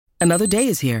Another day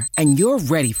is here, and you're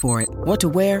ready for it. What to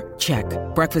wear? Check.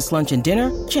 Breakfast, lunch, and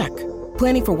dinner? Check.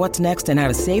 Planning for what's next and how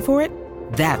to save for it?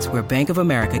 That's where Bank of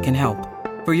America can help.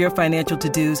 For your financial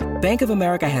to-dos, Bank of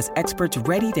America has experts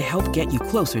ready to help get you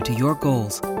closer to your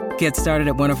goals. Get started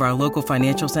at one of our local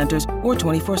financial centers or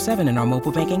 24/7 in our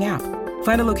mobile banking app.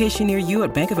 Find a location near you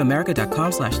at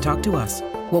bankofamerica.com/talktous.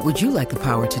 What would you like the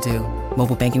power to do?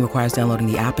 Mobile banking requires downloading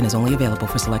the app and is only available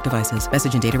for select devices.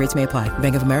 Message and data rates may apply.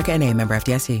 Bank of America N.A., member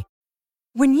FDIC.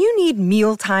 When you need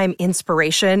mealtime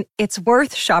inspiration, it's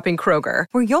worth shopping Kroger,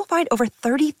 where you'll find over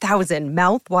 30,000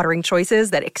 mouth-watering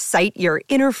choices that excite your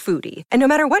inner foodie. And no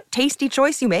matter what tasty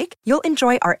choice you make, you'll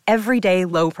enjoy our everyday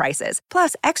low prices,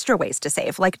 plus extra ways to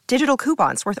save, like digital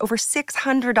coupons worth over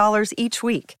 $600 each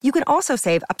week. You can also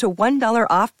save up to $1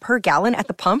 off per gallon at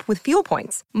the pump with fuel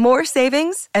points. More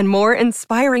savings and more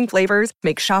inspiring flavors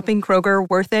make shopping Kroger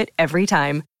worth it every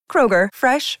time. Kroger,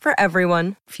 fresh for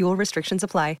everyone. Fuel restrictions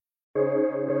apply.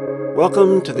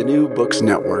 Welcome to the New Books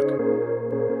Network.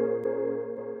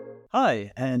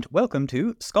 Hi, and welcome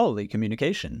to Scholarly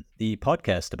Communication, the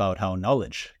podcast about how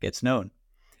knowledge gets known.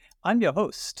 I'm your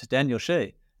host, Daniel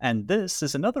Shea, and this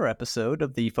is another episode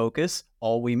of the focus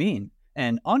All We Mean,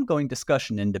 an ongoing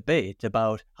discussion and debate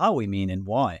about how we mean and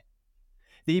why.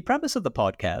 The premise of the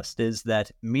podcast is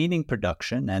that meaning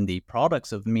production and the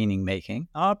products of meaning making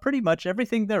are pretty much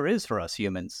everything there is for us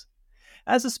humans.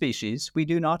 As a species, we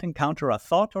do not encounter a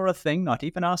thought or a thing, not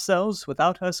even ourselves,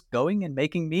 without us going and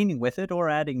making meaning with it or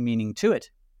adding meaning to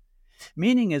it.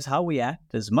 Meaning is how we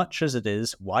act as much as it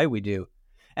is why we do.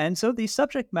 And so the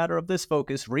subject matter of this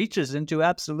focus reaches into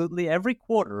absolutely every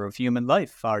quarter of human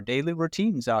life: our daily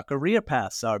routines, our career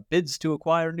paths, our bids to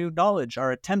acquire new knowledge,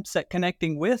 our attempts at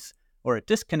connecting with, or at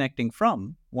disconnecting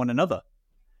from, one another.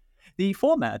 The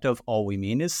format of All We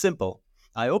Mean is simple.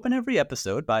 I open every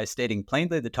episode by stating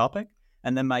plainly the topic,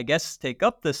 and then my guests take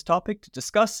up this topic to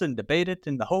discuss and debate it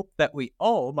in the hope that we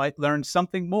all might learn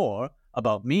something more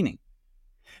about meaning.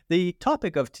 The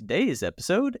topic of today's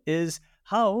episode is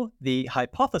how the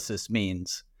hypothesis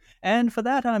means. And for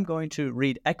that, I'm going to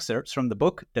read excerpts from the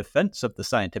book Defense of the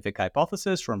Scientific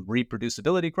Hypothesis: From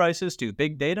Reproducibility Crisis to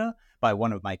Big Data by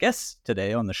one of my guests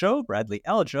today on the show, Bradley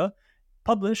Alger,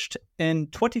 published in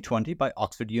 2020 by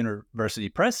Oxford University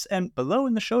Press, and below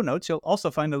in the show notes you'll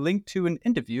also find a link to an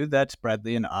interview that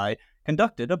Bradley and I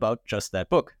conducted about just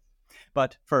that book.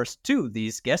 But first, to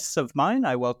these guests of mine,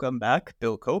 I welcome back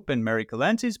Bill Cope and Mary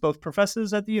Galantes, both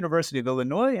professors at the University of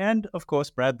Illinois, and of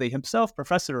course Bradley himself,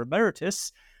 Professor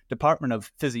Emeritus, Department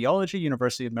of Physiology,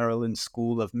 University of Maryland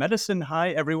School of Medicine.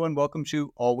 Hi everyone, welcome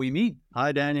to All We Mean.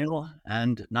 Hi Daniel,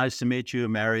 and nice to meet you,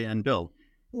 Mary and Bill.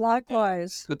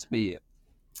 Likewise. Good to be here.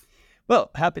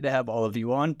 Well, happy to have all of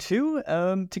you on, too.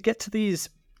 To get to these,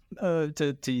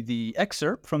 to the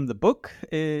excerpt from the book,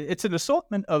 it's an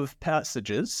assortment of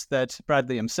passages that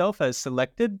Bradley himself has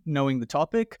selected, knowing the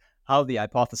topic, how the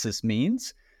hypothesis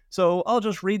means. So I'll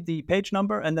just read the page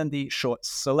number and then the short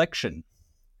selection.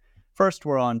 First,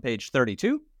 we're on page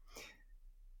 32.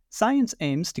 Science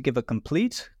aims to give a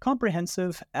complete,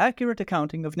 comprehensive, accurate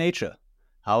accounting of nature,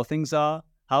 how things are,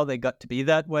 how they got to be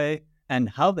that way, and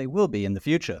how they will be in the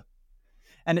future.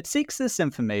 And it seeks this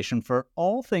information for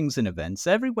all things and events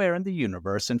everywhere in the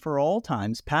universe and for all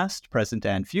times past, present,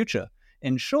 and future.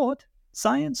 In short,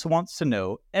 science wants to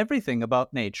know everything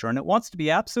about nature, and it wants to be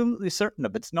absolutely certain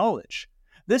of its knowledge.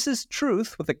 This is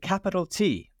truth with a capital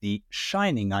T, the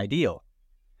shining ideal.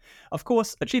 Of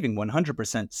course, achieving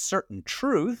 100% certain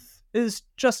truth is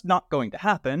just not going to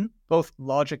happen. Both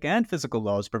logic and physical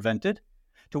laws prevent it.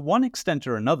 To one extent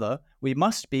or another, we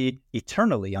must be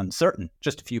eternally uncertain.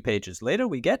 Just a few pages later,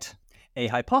 we get, a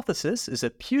hypothesis is a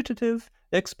putative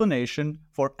explanation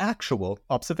for actual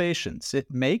observations.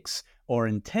 It makes or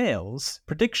entails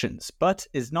predictions, but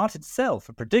is not itself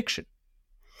a prediction.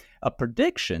 A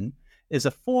prediction is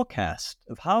a forecast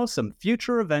of how some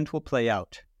future event will play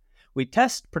out. We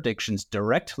test predictions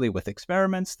directly with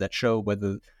experiments that show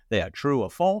whether they are true or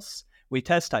false. We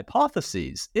test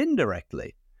hypotheses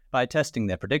indirectly by testing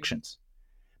their predictions.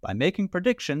 By making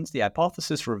predictions, the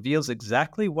hypothesis reveals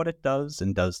exactly what it does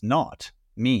and does not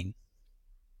mean.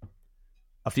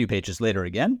 A few pages later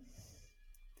again.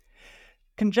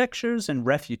 Conjectures and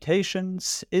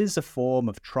refutations is a form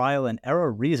of trial and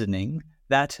error reasoning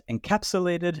that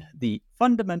encapsulated the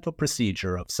fundamental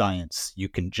procedure of science. You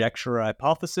conjecture a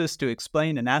hypothesis to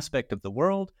explain an aspect of the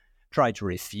world, try to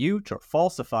refute or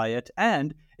falsify it,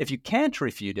 and if you can't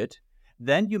refute it,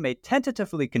 then you may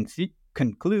tentatively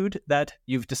conclude that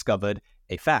you've discovered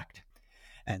a fact.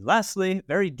 And lastly,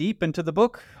 very deep into the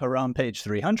book, around page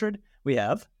 300, we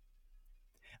have,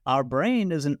 Our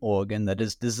brain is an organ that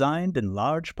is designed in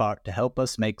large part to help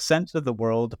us make sense of the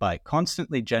world by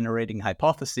constantly generating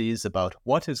hypotheses about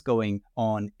what is going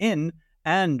on in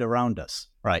and around us.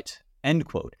 Right. End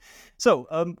quote.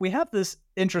 So we have this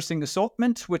interesting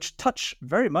assortment which touch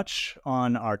very much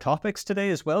on our topics today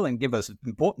as well and give us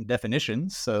important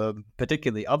definitions,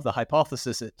 particularly of the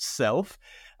hypothesis itself.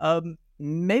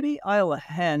 Maybe I'll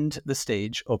hand the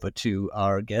stage over to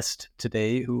our guest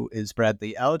today, who is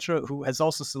Bradley Alger, who has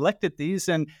also selected these.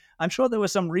 And I'm sure there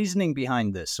was some reasoning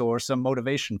behind this or some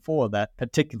motivation for that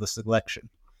particular selection.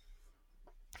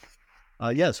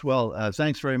 Yes, well,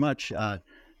 thanks very much,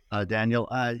 Daniel.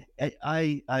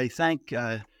 I thank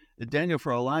Daniel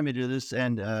for allowing me to do this,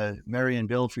 and Mary and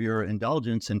Bill for your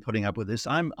indulgence in putting up with this.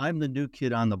 I'm the new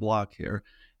kid on the block here.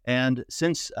 And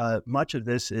since much of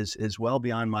this is well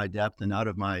beyond my depth and out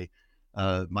of my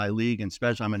league, and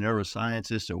especially I'm a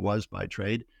neuroscientist, or was by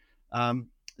trade,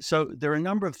 so there are a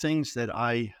number of things that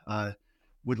I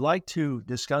would like to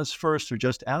discuss first or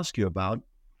just ask you about.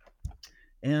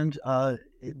 And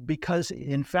because,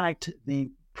 in fact,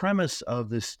 the premise of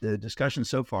this discussion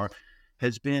so far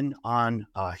has been on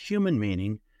human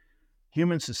meaning,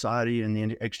 human society, and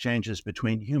the exchanges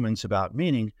between humans about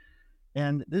meaning.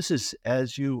 And this is,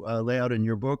 as you lay out in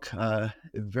your book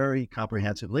very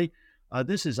comprehensively,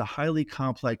 this is a highly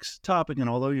complex topic. And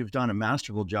although you've done a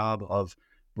masterful job of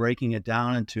breaking it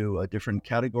down into different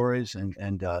categories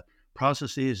and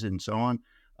processes and so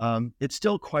on, it's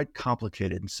still quite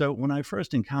complicated. And so when I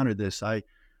first encountered this, I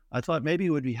thought maybe it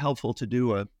would be helpful to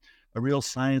do a real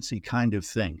sciencey kind of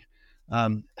thing.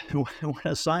 When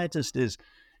a scientist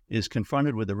is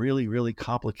confronted with a really, really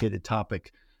complicated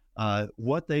topic,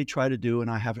 what they try to do,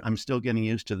 and I'm still getting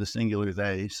used to the singular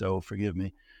they, so forgive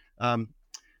me,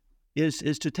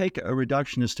 is to take a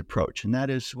reductionist approach. And that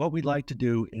is, what we'd like to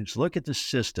do is look at the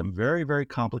system, very, very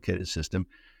complicated system,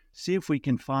 see if we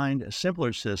can find a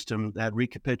simpler system that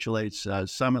recapitulates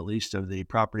some at least of the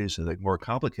properties of the more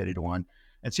complicated one,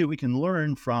 and see if we can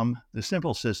learn from the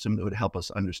simple system that would help us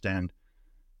understand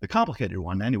the complicated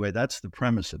one. Anyway, that's the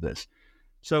premise of this.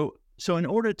 So in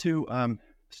order to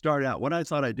start out, what I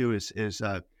thought I'd do is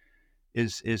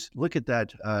look at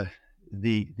that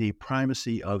the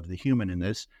primacy of the human in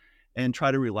this, and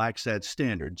try to relax that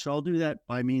standard. So I'll do that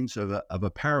by means of a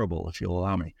parable, if you'll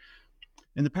allow me.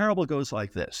 And the parable goes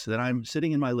like this: that I'm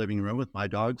sitting in my living room with my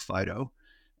dog Fido,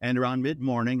 and around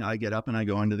mid-morning I get up and I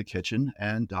go into the kitchen,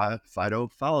 and Fido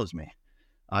follows me.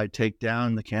 I take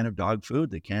down the can of dog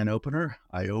food, the can opener.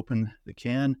 I open the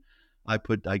can. I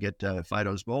get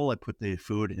Fido's bowl. I put the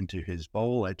food into his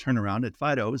bowl. I turn around at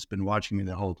Fido, has been watching me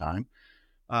the whole time,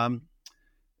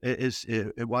 is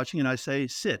watching, and I say,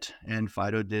 sit. And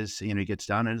Fido does, he gets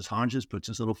down on his haunches, puts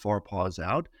his little forepaws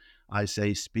out. I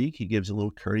say, speak. He gives a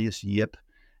little courteous yip,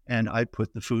 and I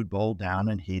put the food bowl down,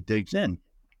 and he digs in.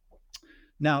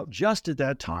 Now, just at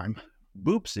that time,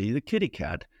 Boopsie, the kitty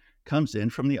cat, comes in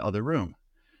from the other room.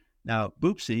 Now,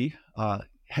 Boopsie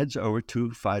heads over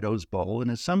to Fido's bowl, and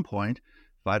at some point,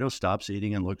 Fido stops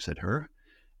eating and looks at her,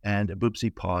 and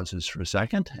Boopsie pauses for a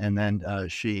second, and then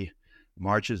she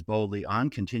marches boldly on,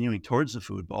 continuing towards the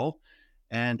food bowl,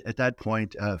 and at that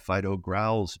point, Fido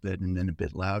growls a bit, and then a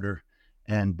bit louder,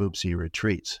 and Boopsie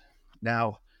retreats.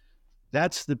 Now,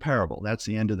 that's the parable. That's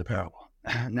the end of the parable.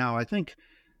 Now, I think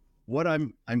what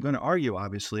I'm going to argue,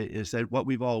 obviously, is that what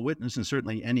we've all witnessed, and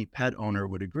certainly any pet owner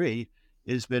would agree,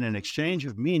 has been an exchange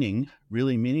of meaning,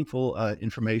 really meaningful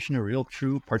information, a real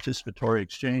true participatory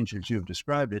exchange, as you've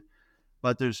described it,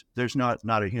 but there's not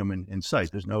a human in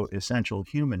sight. There's no essential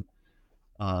human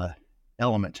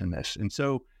element in this. And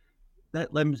so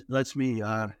that lets me,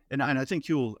 and I think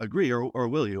you'll agree, or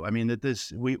will you? I mean,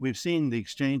 that we've seen the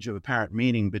exchange of apparent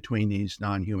meaning between these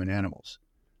non-human animals.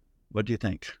 What do you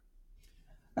think?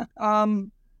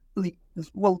 Well,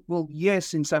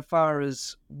 yes, insofar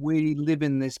as we live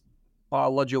in this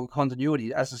biological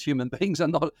continuity as human beings are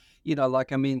not,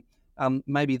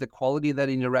 maybe the quality of that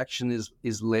interaction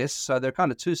is less. So there are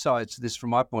kind of two sides to this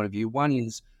from my point of view. One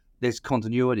is there's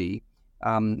continuity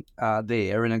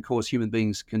there, and of course human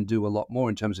beings can do a lot more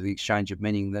in terms of the exchange of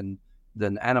meaning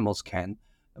than animals can.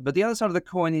 But the other side of the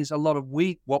coin is a lot of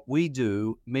what we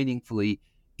do meaningfully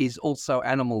is also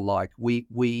animal-like. We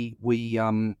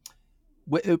from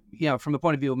the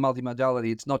point of view of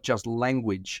multimodality, it's not just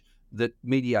language that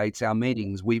mediates our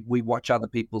meanings. We watch other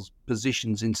people's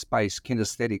positions in space,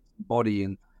 kinesthetic, body,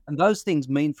 and those things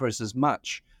mean for us as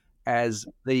much as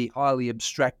the highly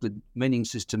abstracted meaning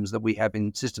systems that we have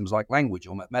in systems like language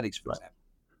or mathematics, for example.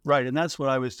 Right, and that's what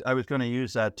I was going to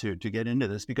use that to get into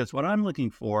this, because what I'm looking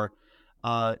for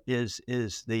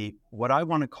is the what I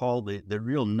want to call the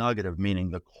real nugget of meaning,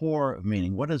 the core of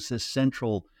meaning. What is this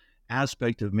central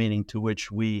aspect of meaning to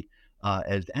which we,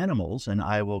 as animals, and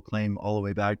I will claim all the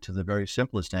way back to the very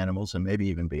simplest animals and maybe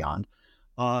even beyond,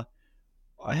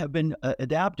 have been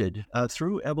adapted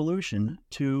through evolution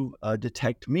to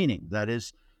detect meaning. That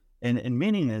is, and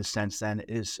meaning in a sense then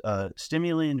is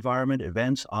stimuli, environment,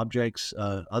 events, objects,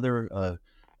 other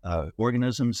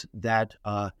organisms that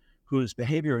whose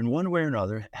behavior in one way or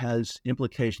another has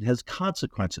implication, has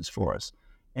consequences for us.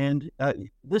 And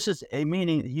this is a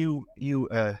meaning you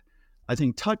I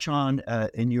think touch on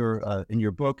in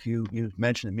your book. You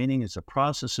mentioned that meaning is a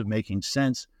process of making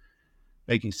sense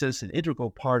an integral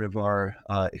part of our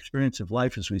experience of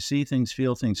life as we see things,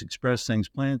 feel things, express things,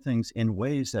 plan things in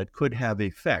ways that could have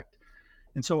effect.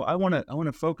 And so I want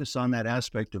to focus on that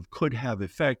aspect of could have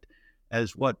effect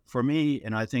as what, for me,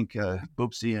 and I think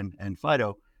Boopsy and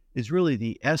Fido, is really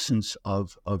the essence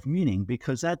of meaning,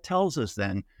 because that tells us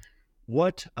then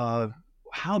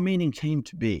how meaning came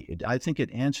to be. I think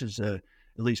it answers at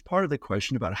least part of the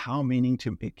question about how meaning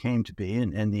came to be,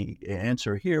 and the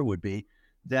answer here would be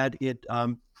that it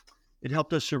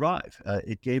helped us survive.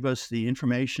 It gave us the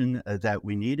information that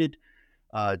we needed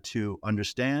to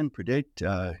understand, predict,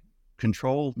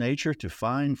 control nature, to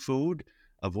find food,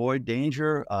 avoid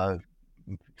danger,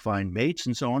 find mates,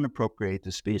 and so on, and procreate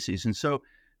the species. And so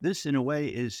this, in a way,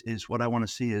 is what I want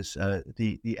to see as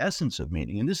the essence of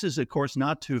meaning. And this is, of course,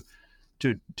 not to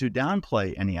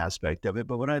downplay any aspect of it,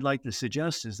 but what I'd like to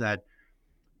suggest is that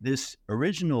this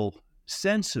original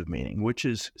sense of meaning, which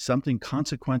is something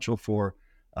consequential for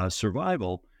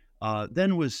survival,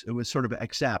 then was sort of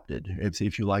accepted,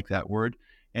 if you like that word,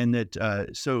 and that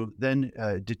so then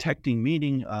detecting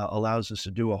meaning allows us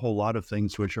to do a whole lot of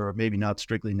things which are maybe not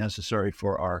strictly necessary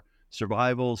for our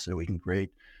survival. So we can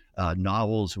create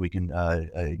novels, we can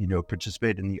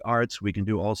participate in the arts, we can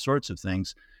do all sorts of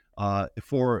things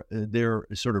for their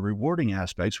sort of rewarding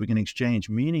aspects. We can exchange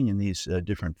meaning in these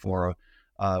different fora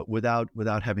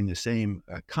without having the same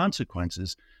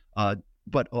consequences.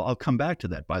 But I'll come back to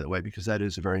that, by the way, because that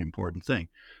is a very important thing.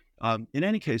 In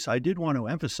any case, I did want to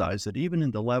emphasize that even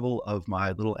in the level of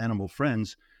my little animal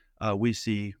friends, we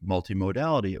see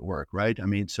multimodality at work, right? I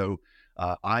mean, so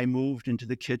I moved into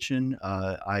the kitchen.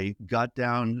 I got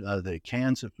down the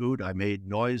cans of food. I made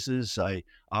noises. I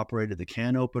operated the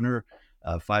can opener.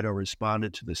 Fido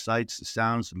responded to the sights, the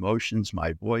sounds, the motions,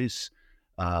 my voice,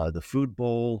 the food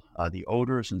bowl, the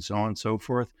odors, and so on and so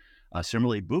forth.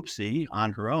 Similarly, Boopsy,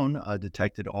 on her own,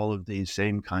 detected all of these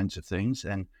same kinds of things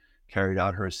and carried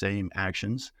out her same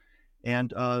actions.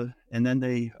 And then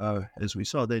they, as we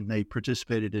saw, they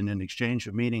participated in an exchange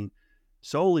of meaning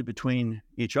solely between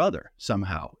each other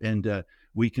somehow. And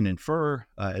we can infer,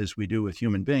 as we do with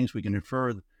human beings, we can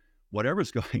infer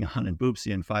whatever's going on in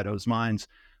Boopsy and Fido's minds.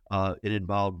 It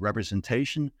involved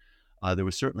representation. There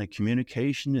was certainly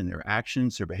communication in their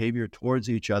actions, their behavior towards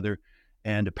each other,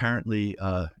 and apparently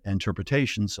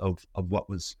interpretations of what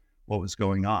was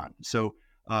going on. So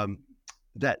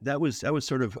that was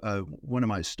sort of one of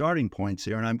my starting points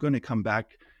here, and I'm going to come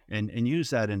back and use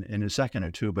that in a second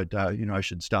or two. But I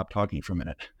should stop talking for a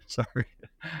minute. Sorry.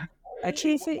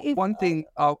 Actually, one thing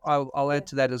I'll add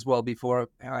to that as well before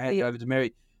I hand over to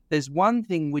Mary. There's one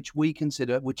thing which we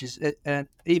consider, which is at an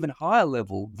even higher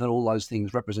level than all those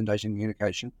things, representation and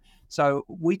communication. So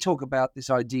we talk about this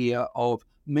idea of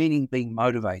meaning being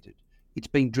motivated. It's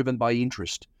being driven by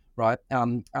interest, right?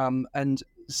 And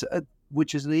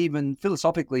which is even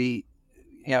philosophically,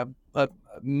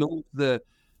 move the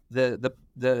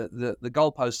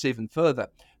goalposts even further.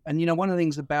 And one of the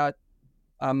things about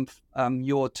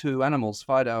your two animals,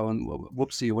 Fido and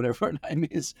Whoopsie, or whatever her name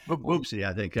is, Whoopsie,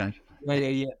 I think.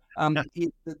 Yeah.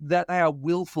 That they are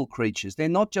willful creatures. They're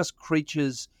not just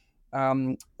creatures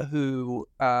who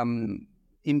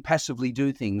impassively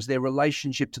do things. Their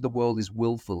relationship to the world is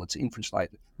willful. It's inference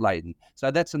laden.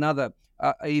 So that's another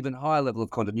even higher level of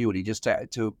continuity. Just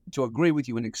to agree with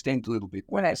you and extend a little bit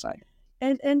what I say.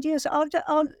 And yes, I'll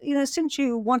since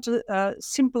you want to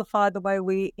simplify the way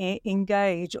we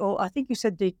engage, or I think you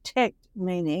said detect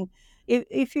meaning.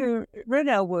 If you read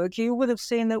our work, you would have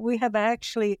seen that we have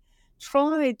actually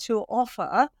tried to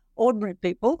offer ordinary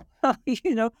people,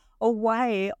 a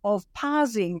way of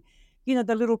parsing,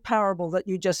 the little parable that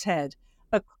you just had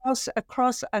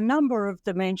across a number of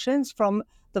dimensions, from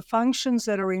the functions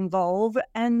that are involved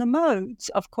and the modes.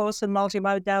 Of course, and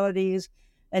multimodality is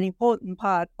an important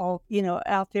part of,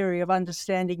 our theory of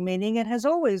understanding meaning. It has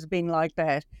always been like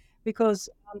that, because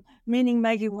meaning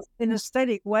making was an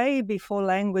aesthetic way before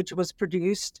language was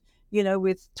produced,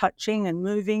 with touching and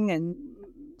moving and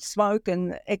smoke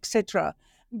and etc.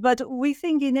 But we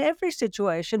think in every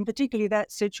situation, particularly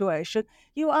that situation,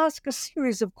 you ask a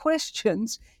series of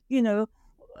questions, to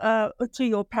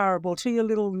your parable, to your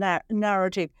little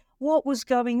narrative. What was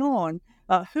going on?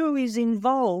 Who is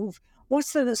involved?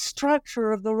 What's the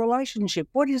structure of the relationship?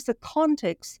 What is the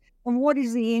context? And what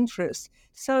is the interest?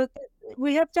 So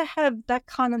we have to have that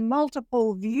kind of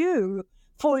multiple view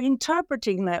for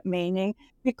interpreting that meaning,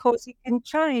 because it can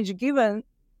change given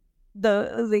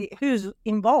the who's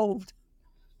involved.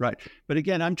 Right. But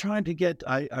again, I'm trying to get,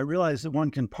 I realize that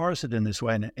one can parse it in this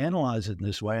way and analyze it in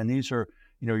this way. And these are,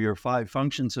 your 5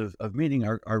 functions of meaning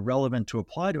are relevant to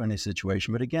apply to any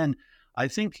situation. But again, I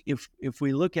think if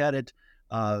we look at it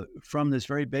from this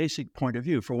very basic point of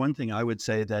view, for one thing, I would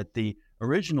say that the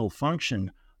original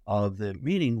function of the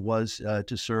meaning was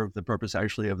to serve the purpose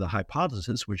actually of the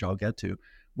hypothesis, which I'll get to,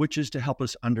 which is to help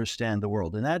us understand the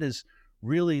world. And that is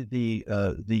really the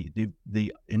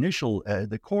initial,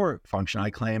 the core function, I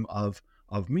claim, of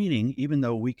meaning, even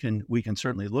though we can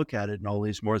certainly look at it in all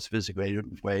these more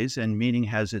sophisticated ways, and meaning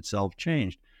has itself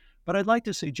changed. But I'd like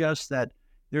to suggest that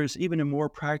there's even a more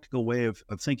practical way of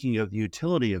thinking of the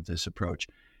utility of this approach.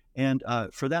 And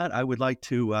for that, I would like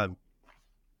to,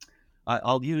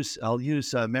 I'll use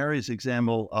Mary's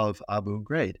example of Abu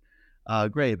Ghraib,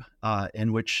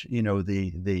 in which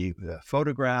the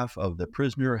photograph of the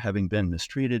prisoner having been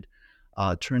mistreated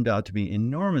turned out to be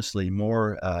enormously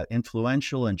more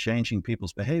influential in changing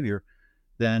people's behavior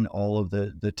than all of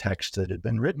the text that had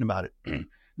been written about it.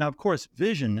 Now, of course,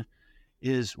 vision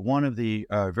is one of the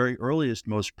very earliest,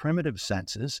 most primitive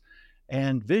senses,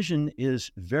 and vision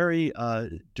is very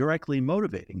directly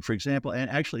motivating. For example, and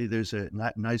actually there's a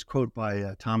nice quote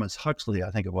by Thomas Huxley,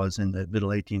 I think it was, in the middle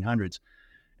 1800s.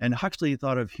 And Huxley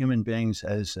thought of human beings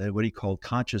as what he called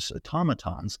conscious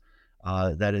automatons.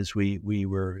 That is,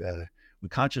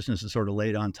 consciousness is sort of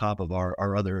laid on top of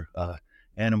our other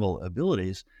animal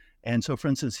abilities. And so, for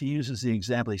instance, he uses the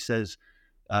example, he says,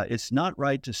 it's not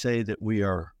right to say that we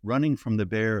are running from the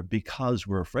bear because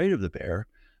we're afraid of the bear,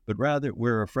 but rather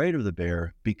we're afraid of the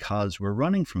bear because we're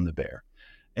running from the bear.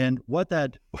 And what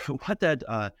that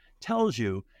tells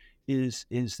you is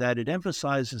that it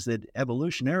emphasizes that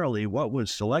evolutionarily what was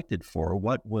selected for,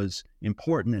 what was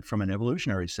important from an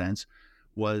evolutionary sense,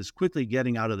 was quickly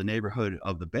getting out of the neighborhood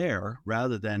of the bear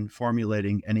rather than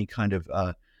formulating any kind of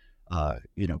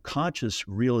conscious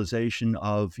realization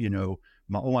of,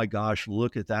 oh my gosh,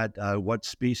 look at that, what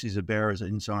species of bear is it,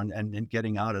 and so on, and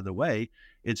getting out of the way.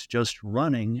 It's just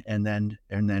running and then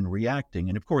reacting.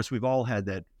 And of course, we've all had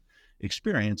that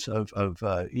experience of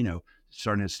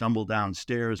starting to stumble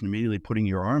downstairs and immediately putting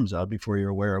your arms out before you're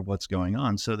aware of what's going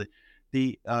on. So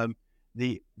the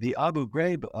Abu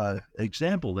Ghraib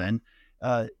example then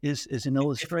is an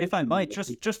illustration. If I might,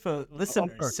 just for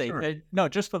listeners' sake,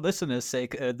 just for listeners'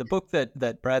 sake, the book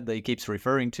that Bradley keeps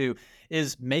referring to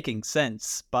is Making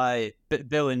Sense by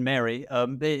Bill and Mary.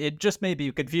 It just may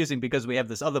be confusing because we have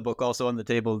this other book also on the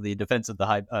table, The Defense of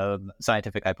the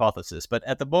Scientific Hypothesis. But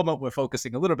at the moment, we're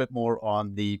focusing a little bit more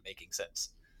on the Making Sense.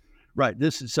 Right.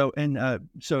 This is and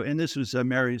this was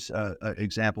Mary's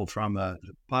example from a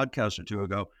podcast or two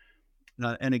ago.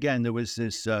 And again, there was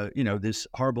this, this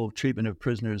horrible treatment of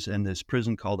prisoners in this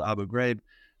prison called Abu Ghraib.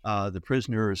 The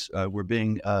prisoners were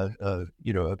being,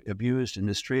 abused and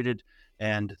mistreated,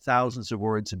 and thousands of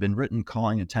words have been written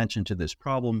calling attention to this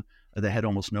problem. They had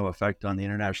almost no effect on the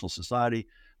international society.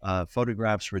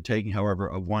 Photographs were taken, however,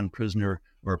 of one prisoner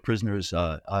or prisoners,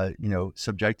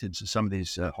 subjected to some of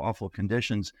these awful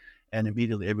conditions, and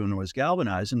immediately everyone was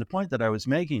galvanized. And the point that I was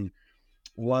making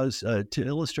was to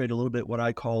illustrate a little bit what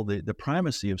I call the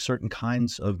primacy of certain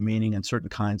kinds of meaning and certain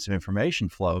kinds of information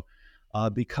flow.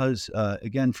 Because,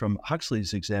 again, from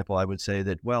Huxley's example, I would say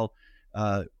that,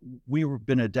 we've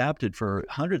been adapted for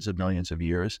hundreds of millions of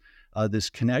years. This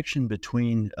connection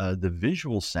between the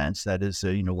visual sense, that is,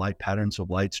 light patterns of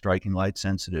light striking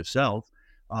light-sensitive cells,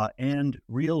 and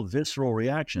real visceral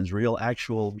reactions, real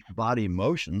actual body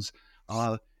motions,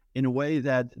 in a way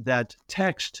that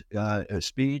text,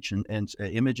 speech, and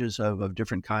images of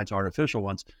different kinds, artificial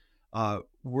ones,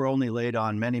 were only laid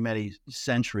on many, many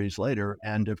centuries later.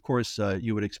 And of course,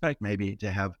 you would expect maybe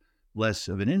to have less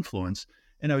of an influence.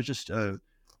 And I was just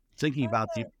thinking about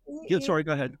sorry,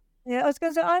 go ahead. Yeah, I was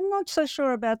going to say, I'm not so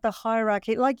sure about the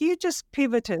hierarchy. Like you just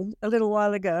pivoted a little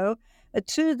while ago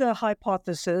to the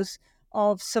hypothesis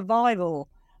of survival.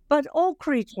 But all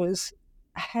creatures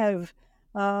have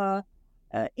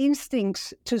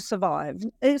instincts to survive.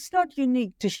 It's not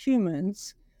unique to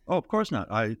humans. Oh, of course not.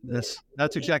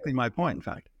 That's exactly my point, in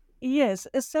fact. Yes.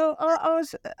 So I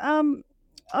was,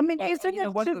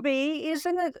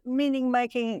 isn't it meaning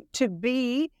making to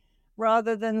be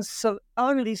rather than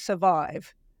only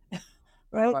survive.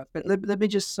 Right? But let me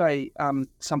just say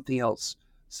something else.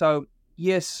 So,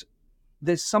 yes,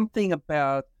 there's something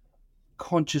about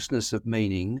consciousness of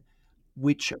meaning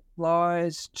which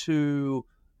applies to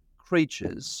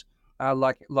creatures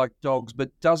like dogs, but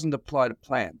doesn't apply to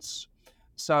plants.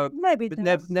 So, Maybe it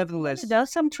does. Nevertheless, It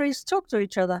does. Some trees talk to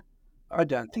each other. I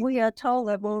don't think. We are told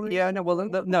that. Well, Yeah, no. Well,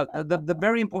 the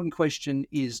very important question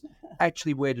is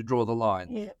actually where to draw the line.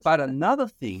 Yes. But another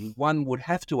thing one would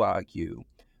have to argue,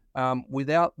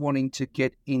 without wanting to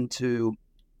get into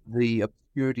the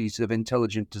obscurities of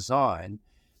intelligent design,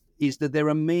 is that there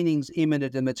are meanings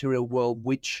immanent in the material world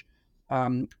which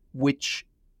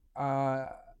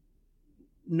are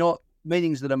not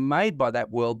meanings that are made by that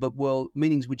world, but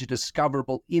meanings which are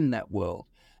discoverable in that world.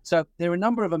 So there are a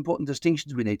number of important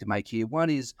distinctions we need to make here.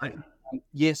 One is,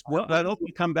 yes, I'll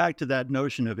come back to that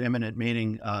notion of immanent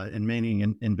meaning and meaning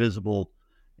in invisible,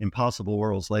 impossible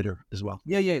worlds later as well.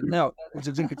 Yeah. No, it's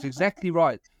exactly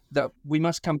right. That we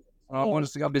must come. I want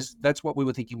us to go because that's what we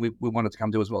were thinking we wanted to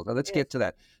come to as well. So let's get to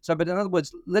that. So, but in other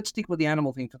words, let's stick with the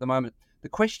animal thing for the moment. The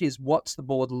question is, what's the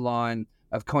borderline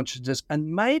of consciousness?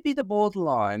 And maybe the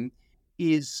borderline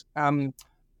is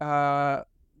the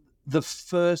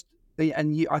first.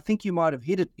 And I think you might have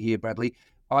hit it here, Bradley.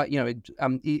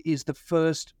 Is the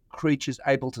first creatures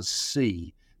able to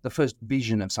see, the first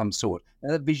vision of some sort.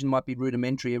 Now, that vision might be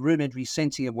rudimentary, a rudimentary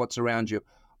sensing of what's around you.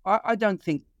 I don't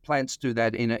think plants do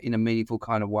that in a meaningful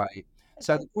kind of way.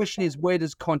 So the question is, where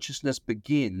does consciousness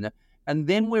begin? And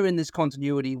then we're in this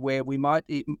continuity where we might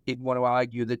want to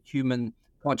argue that human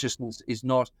consciousness is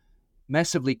not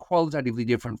massively qualitatively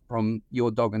different from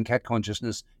your dog and cat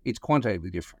consciousness. It's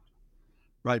quantitatively different.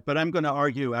 Right, but I'm going to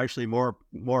argue actually more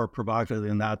provocatively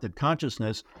than that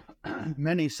consciousness,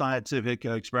 many scientific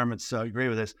experiments agree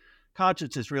with this,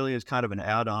 consciousness really is kind of an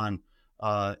add-on.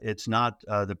 It's not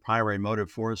the primary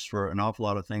motive force for an awful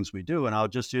lot of things we do. And I'll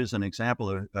just use an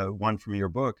example of one from your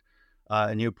book.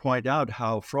 And you point out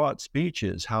how fraught speech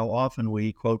is, how often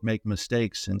we, quote, make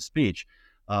mistakes in speech.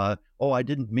 I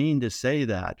didn't mean to say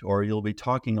that, or you'll be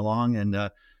talking along and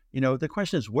the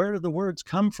question is, where do the words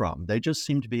come from? They just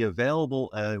seem to be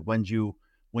available when you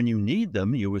need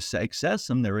them. You access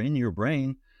them; they're in your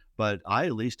brain. But I,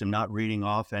 at least, am not reading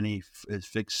off any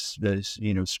fixed,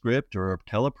 script or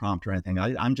teleprompter or anything.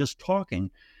 I'm just talking,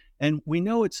 and we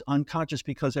know it's unconscious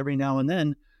because every now and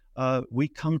then we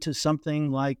come to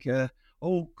something like,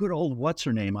 good old what's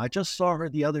her name? I just saw her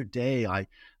the other day.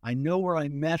 I know where I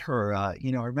met her. I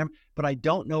remember, but I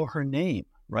don't know her name.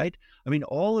 Right? I mean,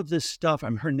 all of this stuff,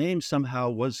 her name somehow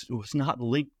was not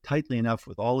linked tightly enough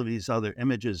with all of these other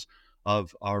images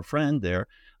of our friend there.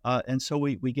 And so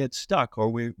we get stuck, or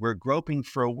we're groping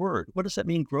for a word. What does that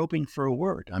mean, groping for a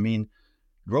word? I mean,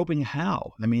 groping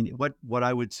how? I mean, what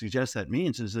I would suggest that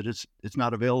means is that it's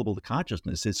not available to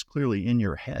consciousness. It's clearly in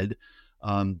your head.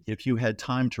 If you had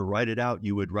time to write it out,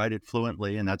 you would write it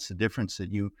fluently. And that's the difference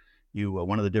that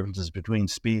one of the differences between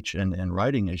speech and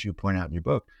writing, as you point out in your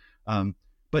book.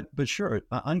 But sure,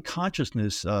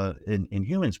 unconsciousness in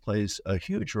humans plays a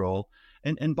huge role.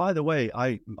 And by the way,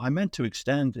 I meant to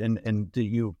extend, and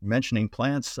you mentioning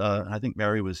plants, I think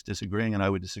Mary was disagreeing, and I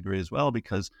would disagree as well,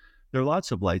 because there are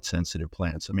lots of light-sensitive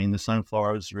plants. I mean, the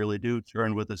sunflowers really do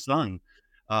turn with the sun.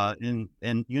 And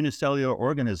unicellular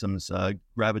organisms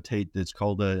gravitate, it's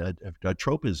called a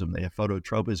tropism. They have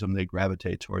phototropism, they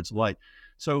gravitate towards light.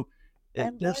 So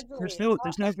there's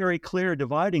no very clear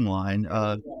dividing line.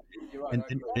 But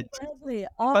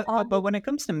when it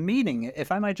comes to meaning,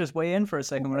 if I might just weigh in for a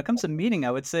second, when it comes to meaning,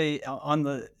 I would say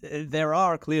there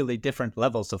are clearly different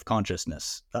levels of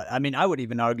consciousness. I mean, I would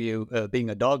even argue, being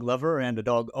a dog lover and a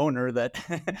dog owner, that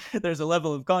there's a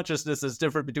level of consciousness that's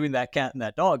different between that cat and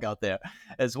that dog out there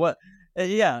as well.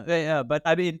 Yeah. But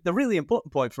I mean, the really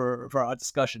important point for our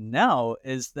discussion now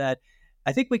is that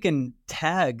I think we can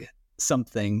tag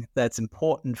something that's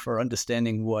important for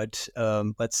understanding what,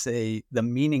 let's say, the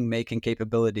meaning-making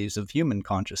capabilities of human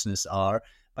consciousness are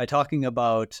by talking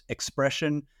about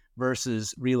expression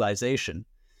versus realization.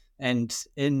 And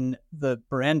in the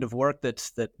brand of work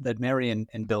that Mary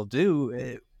and Bill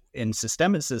do in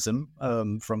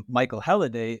systemicism from Michael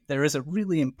Halliday, there is a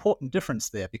really important difference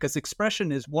there, because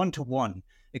expression is one-to-one.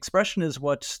 Expression is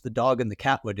what the dog and the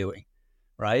cat were doing,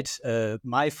 right?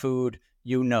 My food,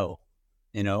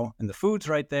 and the food's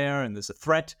right there, and there's a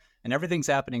threat, and everything's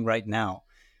happening right now.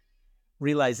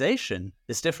 Realization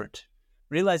is different.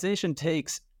 Realization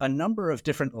takes a number of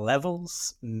different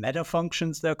levels,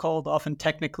 meta-functions they're called often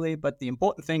technically, but the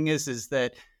important thing is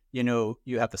that, you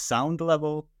have the sound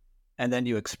level, and then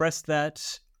you express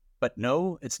that, but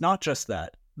no, it's not just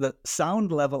that. the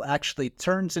sound level actually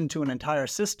turns into an entire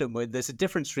system where there's a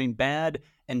difference between bad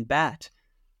and bat.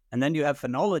 And then you have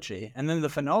phonology, and then the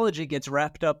phonology gets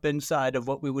wrapped up inside of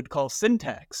what we would call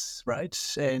syntax, right?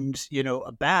 And,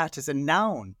 a bat is a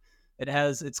noun. It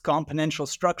has its componential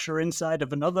structure inside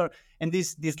of another, and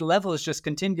these levels just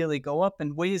continually go up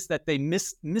in ways that they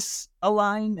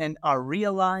misalign and are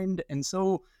realigned, and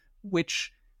so,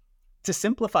 which, to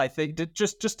simplify things,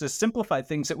 just to simplify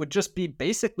things, it would just be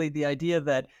basically the idea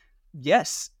that,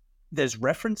 yes, there's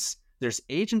reference, there's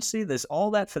agency, there's all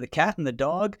that for the cat and the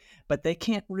dog, but they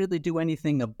can't really do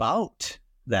anything about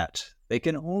that. They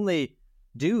can only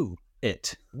do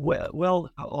it. Well,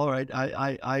 all right.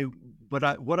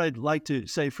 What I'd like to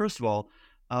say, first of all,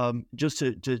 just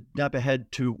to jump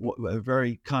ahead to a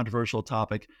very controversial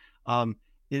topic,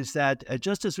 is that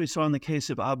just as we saw in the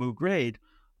case of Abu Ghraib,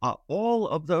 all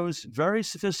of those very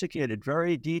sophisticated,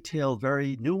 very detailed,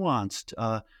 very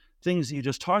nuanced things that you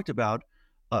just talked about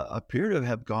appear to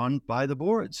have gone by the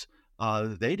boards.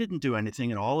 They didn't do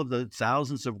anything in all of the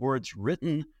thousands of words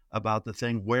written about the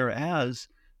thing, whereas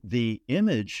the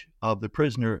image of the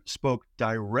prisoner spoke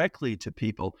directly to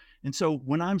people. And so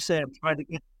when I'm saying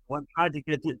I'm trying to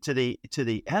get to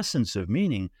the essence of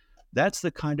meaning, that's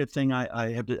the kind of thing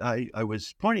I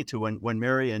was pointing to when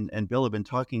Mary and Bill have been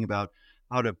talking about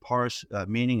how to parse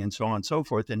meaning and so on and so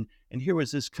forth. And here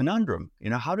was this conundrum.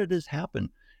 How did this happen?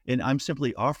 And I'm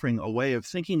simply offering a way of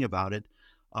thinking about it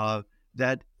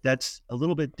that's a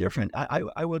little bit different.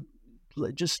 I would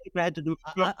just glad to do.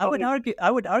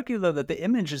 I would argue though that the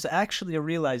image is actually a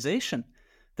realization.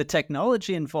 The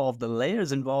technology involved, the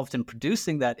layers involved in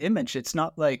producing that image. It's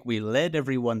not like we led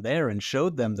everyone there and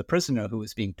showed them the prisoner who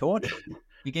was being tortured.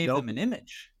 We gave them an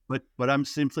image. But I'm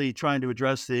simply trying to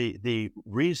address the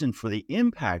reason for the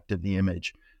impact of the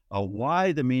image.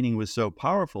 Why the meaning was so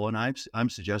powerful, and I'm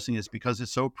suggesting it's because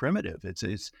it's so primitive. It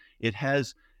sort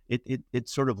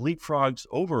of leapfrogs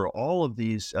over all of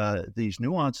these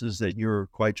nuances that you're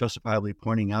quite justifiably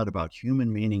pointing out about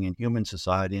human meaning and human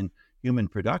society and human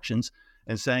productions,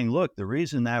 and saying, look, the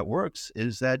reason that works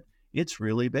is that it's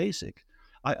really basic.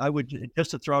 I would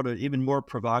just to throw out an even more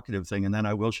provocative thing, and then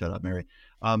I will shut up, Mary.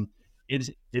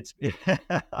 It's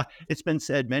been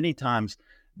said many times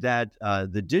that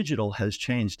the digital has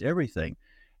changed everything.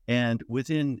 And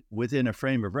within a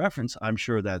frame of reference, I'm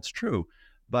sure that's true.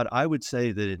 But I would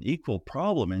say that an equal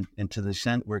problem, and to the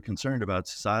extent we're concerned about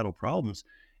societal problems,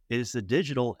 is the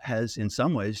digital has in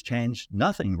some ways changed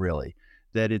nothing really,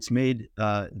 that it's made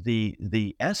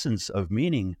the essence of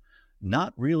meaning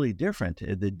not really different.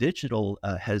 The digital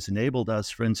has enabled us,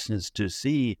 for instance, to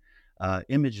see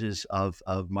images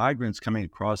of migrants coming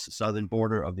across the southern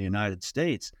border of the United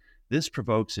States. This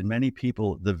provokes in many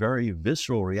people the very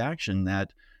visceral reaction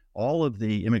that all of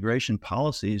the immigration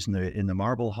policies in the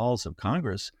marble halls of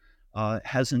Congress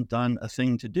hasn't done a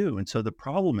thing to do. And so the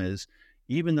problem is,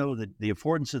 even though the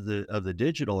affordance of the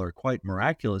digital are quite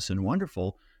miraculous and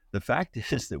wonderful, the fact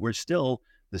is that we're still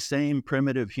the same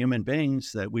primitive human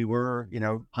beings that we were,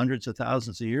 hundreds of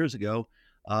thousands of years ago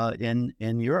in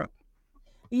Europe.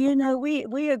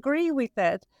 We agree with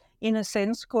that in a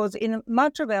sense, because in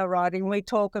much of our writing, we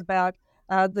talk about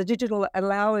the digital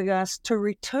allowing us to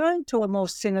return to a more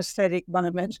synesthetic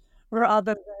moment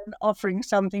rather than offering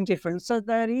something different. So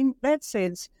that in that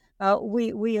sense,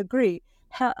 we agree.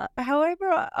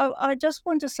 However, I just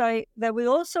want to say that we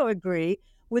also agree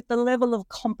with the level of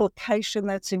complication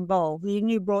that's involved.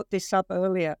 You brought this up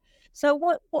earlier. So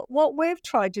what we've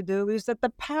tried to do is that the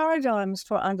paradigms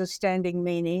for understanding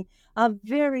meaning are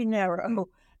very narrow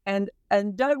and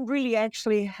don't really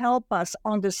actually help us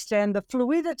understand the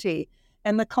fluidity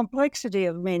and the complexity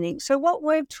of meaning. So what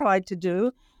we've tried to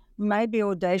do, maybe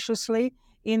audaciously,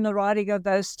 in the writing of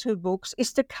those two books,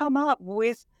 is to come up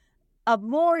with a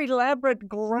more elaborate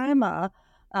grammar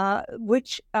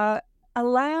which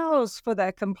allows for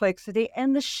that complexity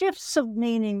and the shifts of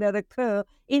meaning that occur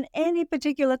in any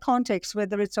particular context,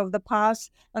 whether it's of the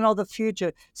past and of the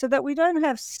future, so that we don't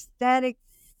have static,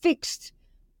 fixed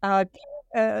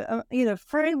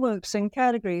frameworks and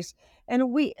categories.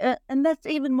 And that's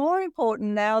even more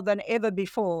important now than ever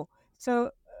before.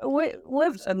 So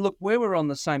and look, where we're on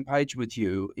the same page with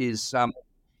you is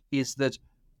that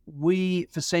we,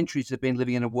 for centuries, have been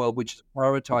living in a world which has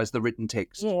prioritized the written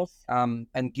text, yes,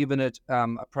 and given it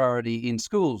a priority in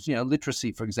schools.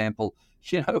 Literacy, for example.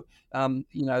 Think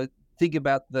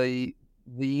about the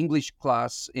English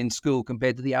class in school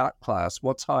compared to the art class.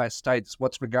 What's higher status?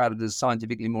 What's regarded as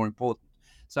scientifically more important?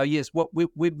 So yes, what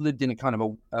we've lived in a kind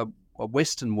of a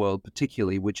Western world,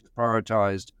 particularly, which has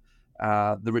prioritized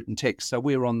the written text. So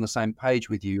we're on the same page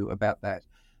with you about that.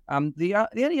 The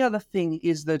only other thing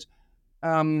is that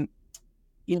Mary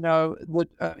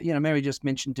just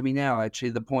mentioned to me now, actually,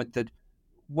 the point that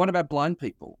what about blind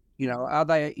people? Are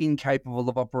they incapable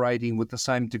of operating with the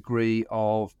same degree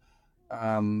of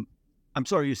I'm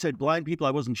sorry, you said blind people.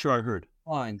 I wasn't sure I heard.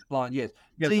 Blind, yes.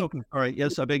 Yes, See, okay. All right.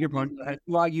 Yes, I beg your pardon.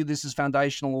 You argue this is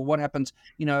foundational, or what happens?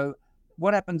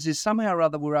 What happens is somehow or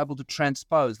other we're able to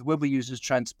transpose. The word we use is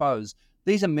transpose.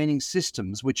 These are meaning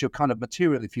systems, which are kind of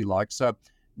material, if you like. So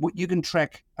you can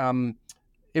track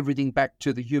everything back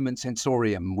to the human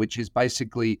sensorium, which is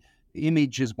basically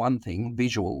image is one thing,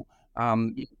 visual,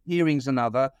 hearing's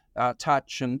another,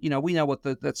 touch, and we know what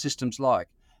that system's like.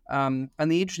 And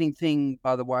the interesting thing,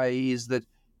 by the way, is that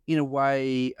in a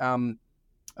way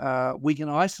we can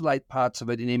isolate parts of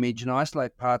it in image and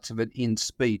isolate parts of it in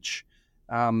speech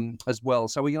as well.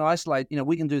 So we can isolate,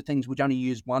 we can do things which only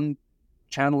use one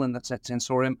channel and that's that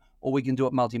sensorium, or we can do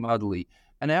it multimodally.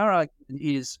 And our argument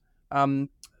is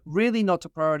really not to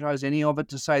prioritize any of it,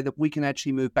 to say that we can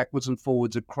actually move backwards and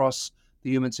forwards across the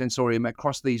human sensorium,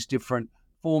 across these different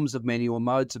forms of meaning or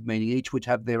modes of meaning, each which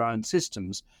have their own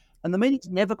systems. And the meaning's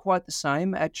never quite the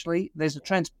same, actually. There's a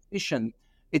transposition,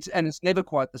 it's never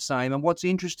quite the same. And what's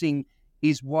interesting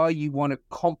is why you want to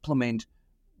complement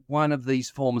one of these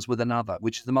forms with another,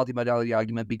 which is the multimodality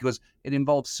argument, because it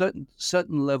involves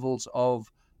certain levels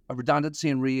of redundancy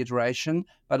and reiteration,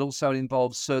 but also it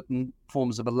involves certain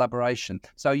forms of elaboration.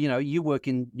 So, you work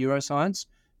in neuroscience.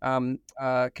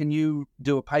 Can you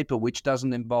do a paper which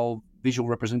doesn't involve visual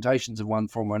representations of one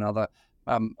form or another?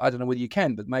 I don't know whether you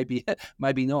can, but maybe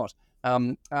not.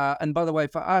 And by the way,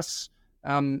 for us,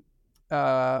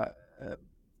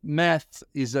 math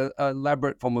is an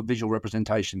elaborate form of visual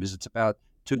representation because it's about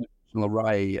two-dimensional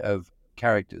array of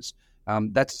characters.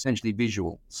 That's essentially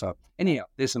visual. So anyhow,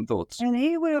 there's some thoughts. And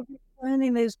here we're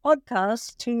turning these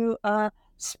podcasts to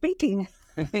speaking.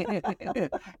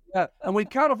 Yeah, and we've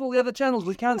cut off all the other channels.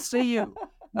 We can't see you.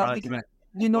 Right.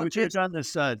 You're not we could have done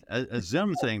this a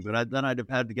Zoom thing, but then I'd have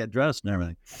had to get dressed and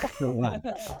everything.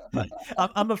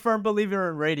 I'm a firm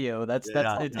believer in radio.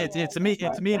 It's me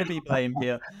to be blamed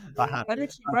here. And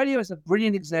actually, radio is a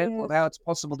brilliant example of how it's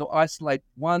possible to isolate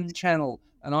one channel.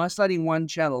 And isolating one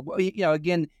channel,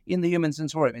 again, in the human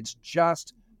sensorium, it's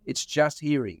just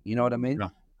hearing. You know what I mean?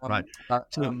 Right.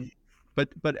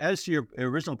 But as to your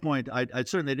original point, I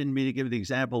certainly didn't mean to give the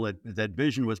example that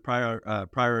vision was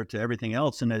prior to everything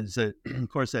else. And as of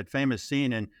course, that famous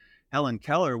scene in Helen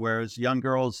Keller, where as young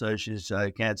girls, she's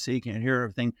can't see, can't hear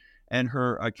everything, and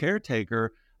her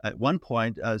caretaker at one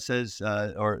point says,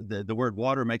 or the word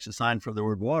water makes a sign for the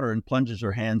word water, and plunges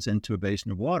her hands into a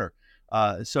basin of water.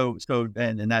 And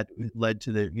that led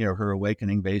to her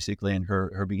awakening basically, and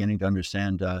her beginning to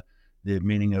understand the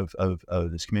meaning of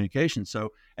this communication. So,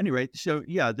 at any rate,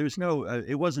 there's no.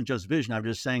 It wasn't just vision. I'm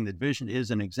just saying that vision is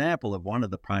an example of one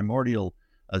of the primordial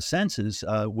senses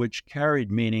which carried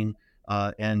meaning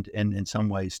and in some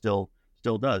ways still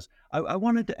does. I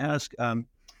wanted to ask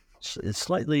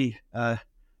slightly.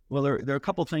 Well, there are a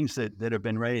couple of things that have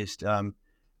been raised.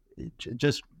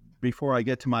 Just before I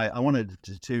get to my,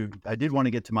 I did want to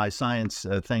get to my science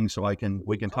thing, so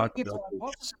we can talk about.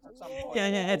 Yeah.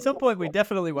 At some point, we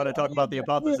definitely want to talk about the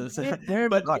hypothesis.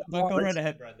 but go right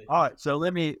ahead, Bradley. All right. So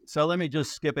let me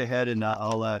just skip ahead, and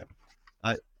I've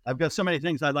got so many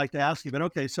things I'd like to ask you. But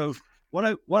okay. So what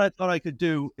I thought I could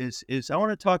do is I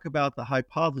want to talk about the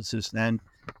hypothesis then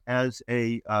as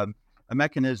a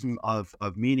mechanism of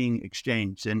meaning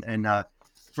exchange, and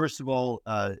first of all,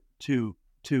 to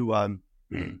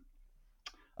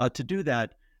do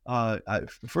that,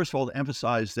 first of all, to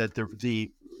emphasize that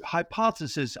the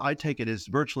hypothesis, I take it as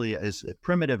virtually as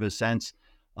primitive a sense,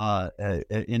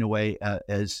 in a way,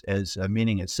 as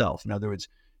meaning itself. In other words,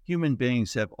 human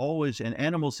beings have always, and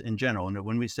animals in general, and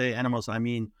when we say animals, I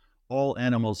mean all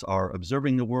animals are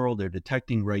observing the world. They're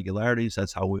detecting regularities.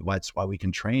 That's why we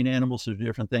can train animals to do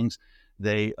different things.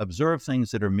 They observe things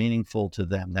that are meaningful to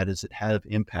them. That is, that have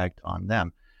impact on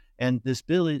them. And this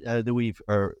ability that we've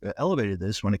elevated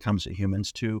this when it comes to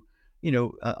humans to,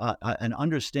 an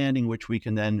understanding which we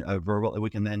can then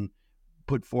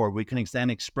put forward. We can then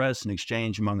express and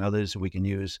exchange among others. We can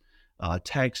use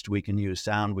text. We can use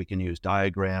sound. We can use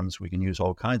diagrams. We can use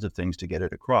all kinds of things to get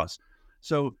it across.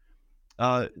 So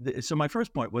my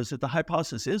first point was that the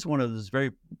hypothesis is one of those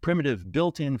very primitive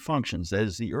built-in functions. That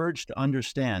is, the urge to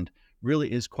understand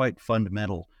really is quite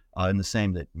fundamental in the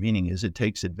same that meaning is. It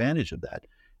takes advantage of that.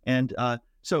 And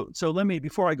so let me,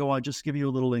 before I go on, just give you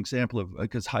a little example of,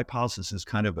 because hypothesis is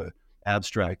kind of an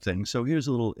abstract thing. So here's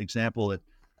a little example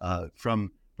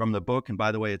from the book. And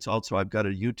by the way, it's also, I've got a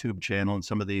YouTube channel, and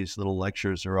some of these little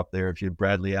lectures are up there. If you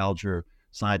Bradley Alger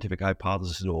Scientific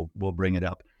Hypothesis, will bring it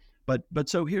up. But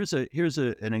so here's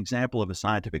an example of a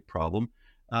scientific problem.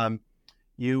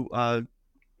 You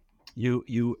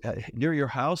near your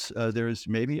house, there's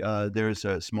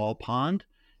a small pond,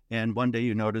 and one day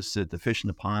you notice that the fish in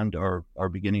the pond are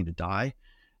beginning to die.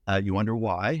 You wonder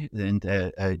why, and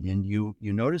you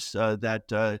notice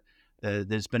that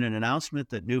there's been an announcement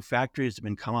that new factories have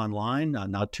been come online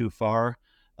not too far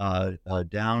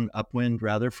down upwind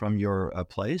rather from your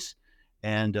place,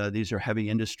 and these are heavy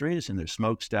industries, and there's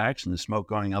smokestacks and the smoke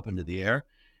going up into the air.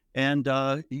 And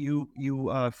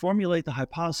you formulate the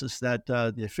hypothesis that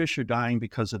the fish are dying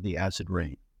because of the acid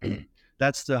rain.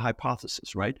 That's the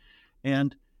hypothesis, right?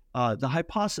 And the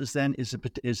hypothesis then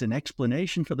is an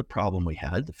explanation for the problem we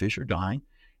had. The fish are dying.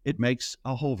 It makes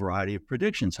a whole variety of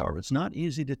predictions. However, it's not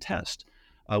easy to test.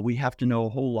 We have to know a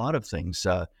whole lot of things.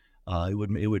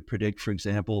 It would predict, for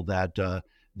example, that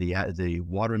the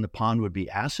water in the pond would be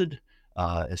acidic,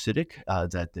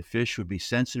 that the fish would be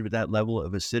sensitive to that level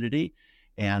of acidity.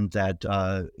 And that,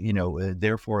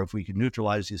 therefore, if we could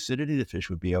neutralize the acidity, the fish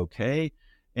would be okay,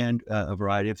 and a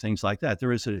variety of things like that.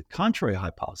 There is a contrary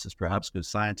hypothesis, perhaps, because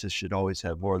scientists should always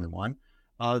have more than one,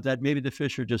 that maybe the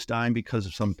fish are just dying because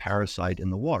of some parasite in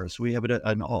the water. So we have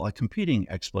a competing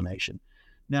explanation.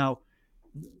 Now,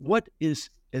 what is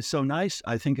so nice,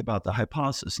 I think, about the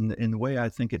hypothesis and the way I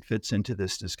think it fits into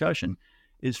this discussion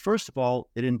is, first of all,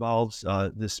 it involves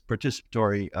this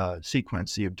participatory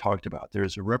sequence that you've talked about.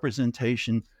 There's a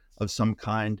representation of some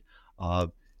kind.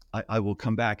 I will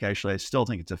come back. Actually, I still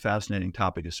think it's a fascinating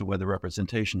topic as to whether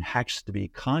representation has to be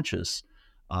conscious.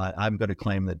 I'm going to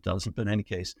claim that it doesn't, but in any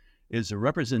case, is a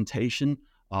representation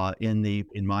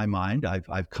in my mind.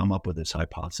 I've come up with this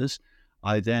hypothesis.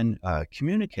 I then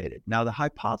communicate it. Now, the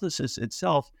hypothesis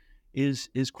itself is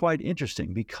quite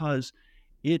interesting because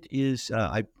it is,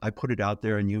 I put it out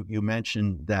there, and you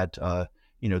mentioned that,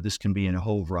 this can be in a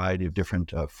whole variety of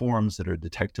different forms that are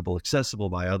detectable, accessible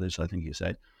by others, I think you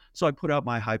said. So I put out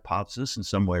my hypothesis in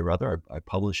some way or other. I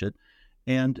publish it.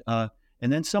 And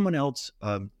then someone else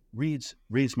reads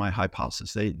my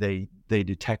hypothesis. They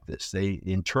detect this. They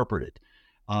interpret it.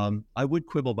 I would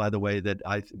quibble, by the way, that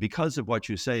because of what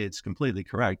you say, it's completely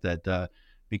correct that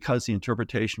because the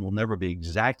interpretation will never be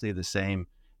exactly the same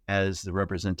as the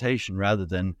representation, rather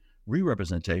than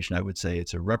re-representation, I would say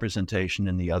it's a representation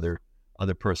in the other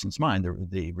person's mind,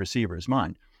 the receiver's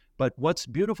mind. But what's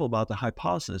beautiful about the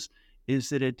hypothesis is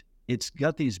that it's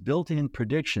got these built-in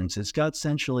predictions. It's got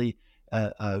essentially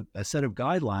a set of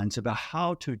guidelines about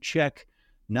how to check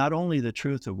not only the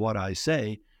truth of what I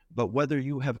say, but whether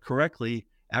you have correctly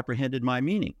apprehended my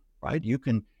meaning, right? You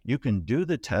can do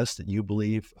the test that you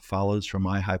believe follows from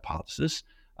my hypothesis,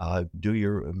 do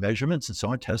your measurements and so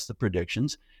on, test the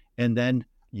predictions, and then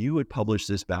you would publish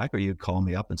this back, or you'd call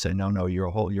me up and say, no,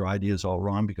 your idea is all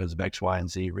wrong because of X, Y, and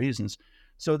Z reasons.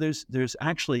 So there's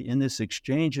actually, in this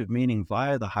exchange of meaning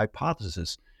via the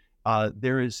hypothesis,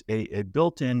 there is a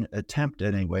built-in attempt,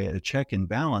 anyway, a check and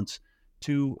balance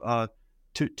to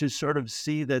sort of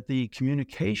see that the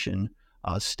communication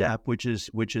step, which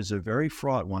is a very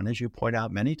fraught one, as you point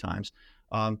out many times,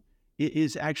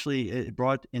 is actually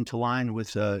brought into line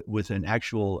with an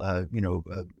actual,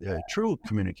 true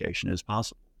communication as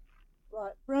possible.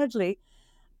 Right, Bradley.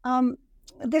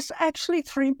 There's actually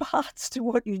three parts to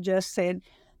what you just said.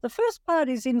 The first part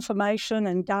is information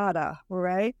and data,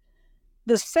 right?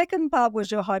 The second part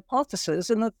was your hypothesis,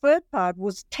 and the third part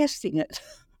was testing it,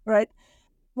 right?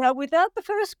 Now, without the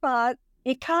first part,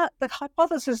 the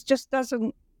hypothesis just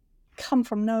doesn't come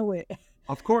from nowhere.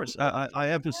 Of course. I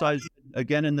emphasize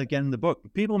again and again in the book,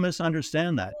 people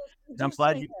misunderstand that. I'm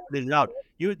glad you pointed it out.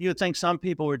 You think some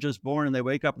people were just born and they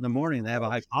wake up in the morning and they have a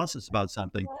hypothesis about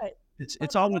something. Right.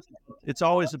 It's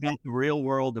always about the real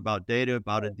world, about data,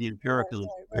 about the empirical.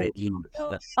 Right.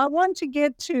 I want to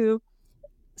get to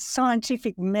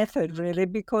scientific method, really,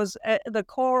 because at the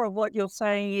core of what you're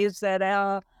saying is that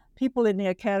our people in the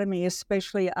academy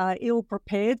especially are ill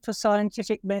prepared for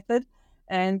scientific method,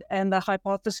 and the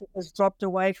hypothesis has dropped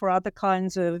away for other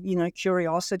kinds of,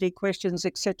 curiosity questions,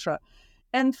 etc.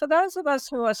 And for those of us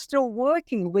who are still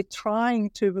working with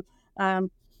trying to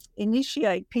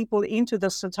initiate people into the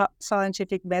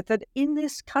scientific method in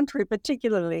this country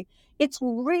particularly, it's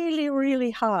really,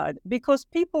 really hard because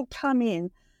people come in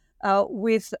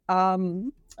with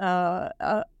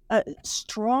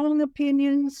strong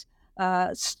opinions,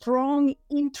 strong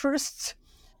interests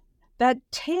that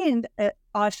tend,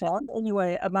 I found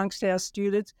anyway, amongst our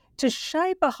students, to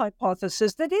shape a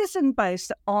hypothesis that isn't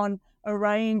based on a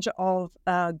range of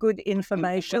good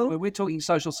information. We're talking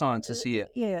social sciences here.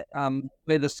 Yeah.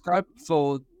 Where the scope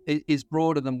for is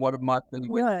broader than what it might be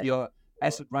with Right. your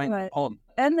acid rain Right. pond.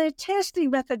 And their testing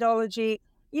methodology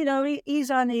is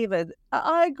uneven.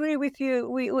 I agree with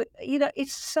you.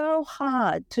 It's so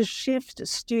hard to shift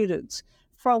students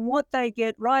from what they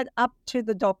get right up to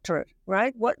the doctorate,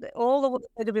 right? What all the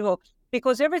way to before,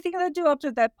 because everything they do up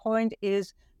to that point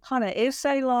is kind of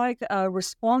essay-like,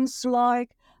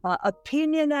 response-like,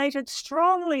 opinionated,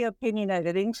 strongly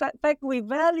opinionated. In fact, we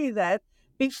value that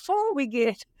before we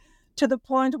get to the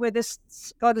point where they've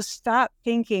got to start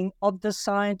thinking of the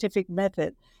scientific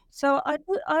method. So I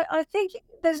think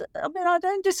I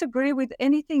don't disagree with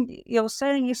anything you're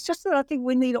saying. It's just that I think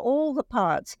we need all the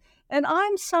parts. And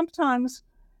I'm sometimes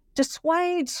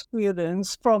dissuade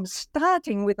students from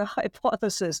starting with a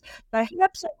hypothesis. They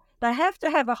have to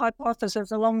have a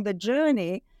hypothesis along the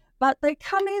journey, but they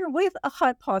come in with a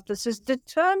hypothesis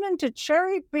determined to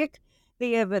cherry pick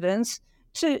the evidence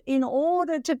in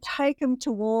order to take them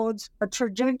towards a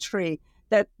trajectory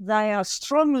that they are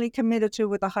strongly committed to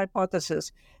with a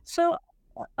hypothesis. So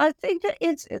I think that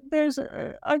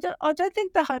I don't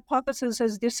think the hypothesis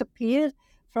has disappeared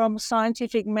from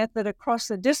scientific method across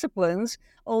the disciplines,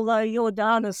 although your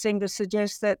data seem to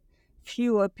suggest that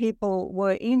fewer people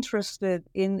were interested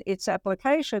in its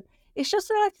application. It's just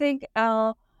that I think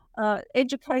our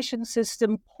education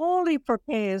system poorly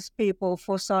prepares people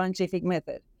for scientific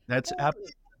method. That's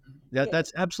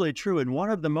absolutely true. And one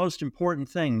of the most important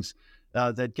things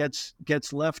that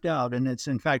gets left out, and it's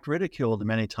in fact ridiculed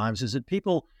many times, is that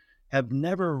people have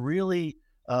never really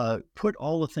put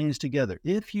all the things together.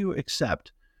 If you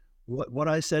accept what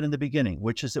I said in the beginning,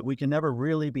 which is that we can never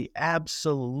really be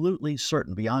absolutely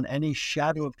certain beyond any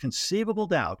shadow of conceivable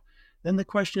doubt, then the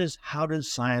question is, how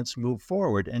does science move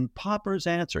forward? And Karl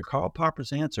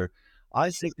Popper's answer, I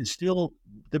think, is still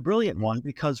the brilliant one,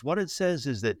 because what it says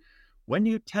is that when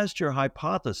you test your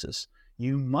hypothesis,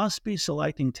 you must be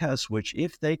selecting tests which,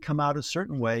 if they come out a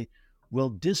certain way, will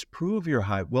disprove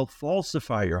will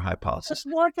falsify your hypothesis.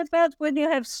 But what about when you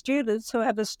have students who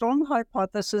have a strong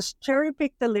hypothesis, cherry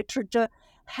pick the literature,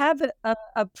 have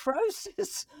a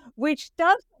process which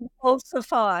doesn't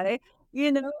falsify,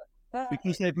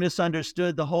 because they've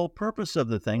misunderstood the whole purpose of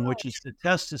the thing, which is to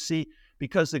test to see,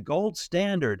 because the gold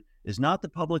standard is not the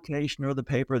publication or the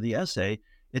paper or the essay,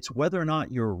 it's whether or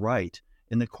not you're right.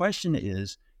 And the question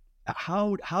is,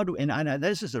 and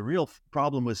this is a real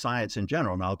problem with science in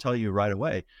general, and I'll tell you right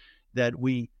away, that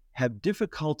we have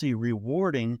difficulty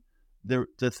rewarding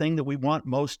the thing that we want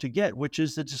most to get, which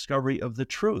is the discovery of the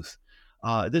truth.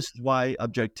 This is why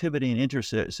objectivity and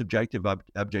intersubjective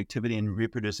objectivity and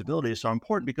reproducibility is so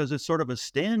important, because it's sort of a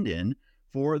stand-in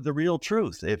for the real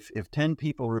truth. If 10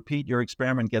 people repeat your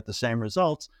experiment, get the same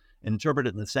results, and interpret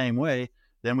it in the same way,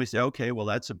 then we say, okay, well,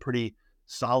 that's a pretty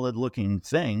solid-looking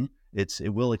thing.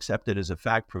 It will accept it as a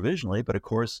fact provisionally, but of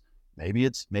course, maybe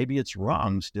it's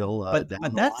wrong still. But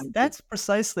that's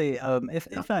precisely,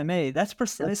 if I may, that's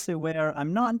precisely where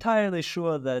I'm not entirely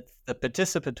sure that the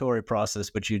participatory process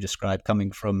which you described,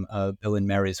 coming from Bill and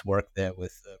Mary's work there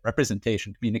with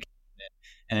representation, communication,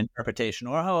 and interpretation,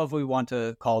 or however we want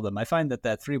to call them, I find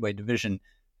that three-way division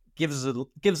gives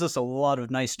us a lot of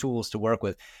nice tools to work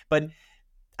with. But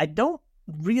I don't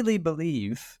really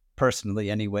believe, personally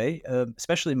anyway,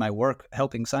 especially my work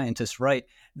helping scientists write,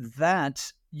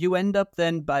 that you end up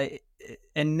then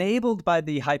enabled by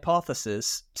the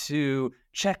hypothesis to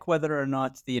check whether or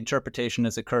not the interpretation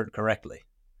has occurred correctly.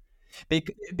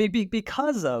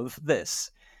 Because of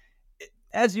this,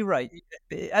 as you write,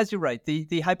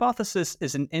 the hypothesis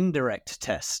is an indirect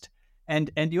test.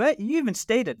 And you even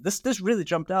stated, this really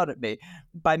jumped out at me,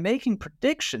 by making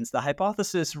predictions, the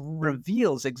hypothesis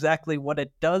reveals exactly what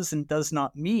it does and does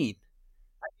not mean.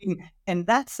 I mean, in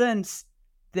that sense,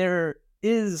 there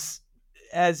is,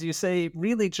 as you say,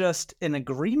 really just an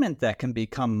agreement that can be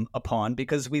come upon,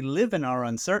 because we live in our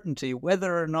uncertainty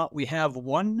whether or not we have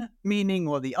one meaning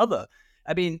or the other.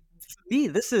 I mean, for me,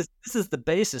 this is the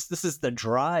basis. This is the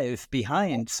drive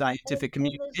behind scientific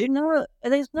communication.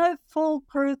 There's no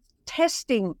foolproof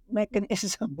testing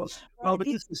mechanism. Well, but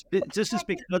this is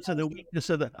because of the weakness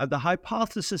of the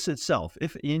hypothesis itself.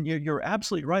 You're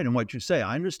absolutely right in what you say.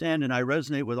 I understand and I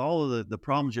resonate with all of the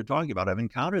problems you're talking about. I've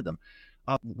encountered them.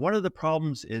 One of the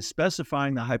problems is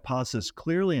specifying the hypothesis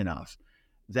clearly enough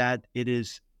that it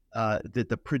is that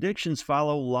the predictions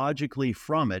follow logically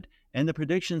from it, and the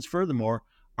predictions, furthermore,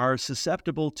 are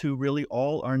susceptible to really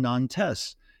all or none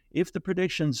tests. If the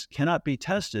predictions cannot be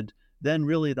tested, then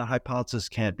really the hypothesis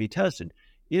can't be tested.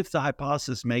 If the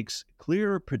hypothesis makes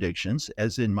clear predictions,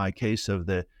 as in my case of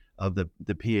the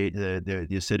pH, the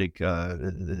acidic,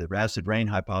 the acid rain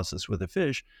hypothesis with a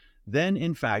fish, then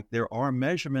in fact there are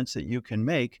measurements that you can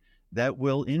make that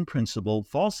will, in principle,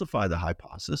 falsify the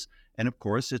hypothesis. And of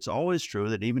course, it's always true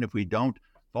that even if we don't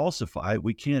falsify it.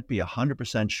 We can't be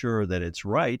 100% sure that it's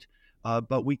right,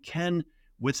 but we can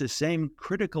with the same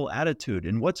critical attitude.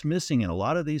 And what's missing in a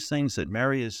lot of these things that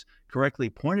Mary has correctly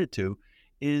pointed to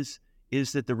is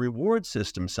that the reward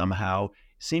system somehow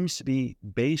seems to be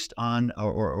based on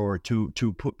or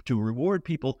to reward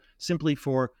people simply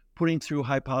for putting through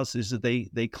hypotheses that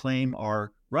they claim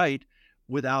are right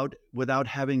without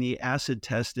having the acid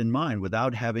test in mind,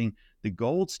 without having the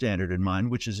gold standard in mind,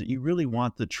 which is that you really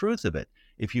want the truth of it.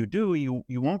 If you do,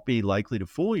 you won't be likely to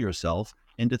fool yourself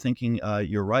into thinking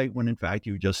you're right when in fact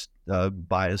you just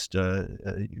biased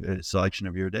a selection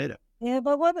of your data. Yeah,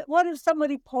 but what if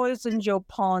somebody poisoned your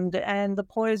pond and the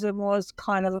poison was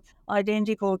kind of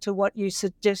identical to what you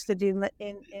suggested in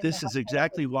This is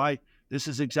exactly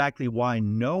why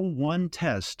no one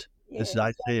test, as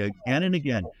I say again and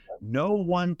again, no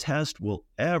one test will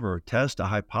ever test a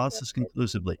hypothesis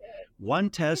conclusively. One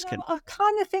test can... I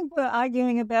kind of think we're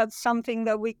arguing about something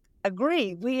that we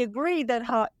agree. We agree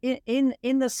that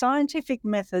in the scientific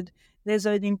method, there's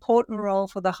an important role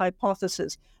for the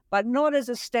hypothesis, but not as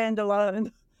a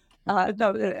standalone.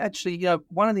 No, actually,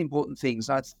 one of the important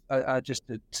things, just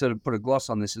to sort of put a gloss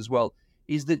on this as well,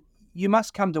 is that you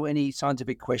must come to any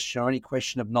scientific question or any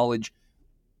question of knowledge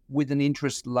with an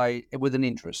interest.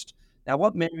 Now,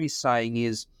 what Mary's saying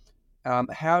is,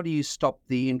 how do you stop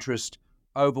the interest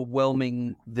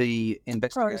overwhelming the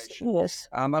investigation? Yes.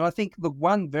 And I think the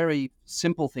one very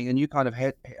simple thing, and you kind of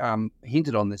had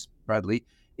hinted on this, Bradley,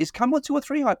 is come with 2 or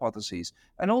 3 hypotheses.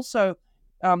 And also,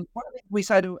 what we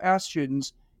say to our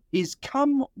students is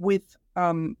come with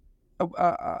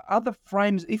other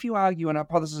frames. If you argue an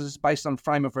hypothesis is based on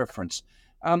frame of reference,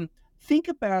 think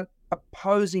about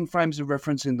opposing frames of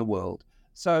reference in the world.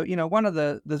 So, one of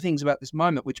the things about this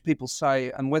moment, which people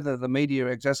say, and whether the media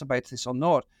exacerbates this or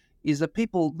not, is that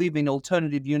people live in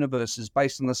alternative universes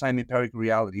based on the same empirical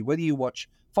reality. Whether you watch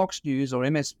Fox News or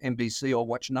MSNBC or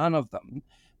watch none of them,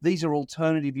 these are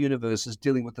alternative universes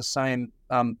dealing with the same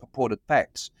purported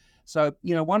facts. So,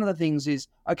 one of the things is,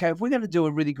 okay, if we're going to do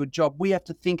a really good job, we have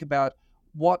to think about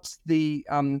what's the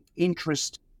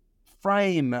interest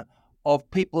frame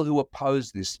of people who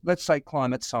oppose this. Let's say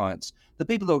climate science. The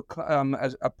people who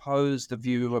oppose the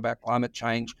view about climate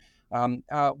change,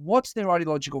 what's their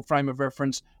ideological frame of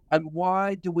reference, and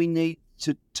why do we need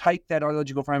to take that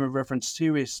ideological frame of reference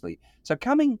seriously? So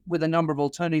coming with a number of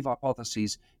alternative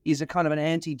hypotheses is a kind of an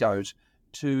antidote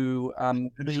to...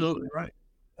 Absolutely right.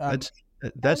 That's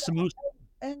the most...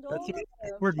 That's the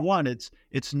word one.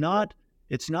 It's not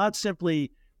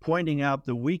simply pointing out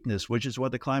the weakness, which is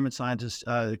what the climate scientists,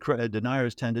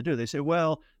 deniers tend to do. They say,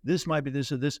 well, this might be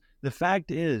this or this. The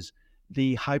fact is,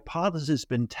 the hypothesis has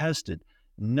been tested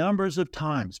numbers of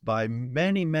times by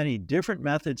many, many different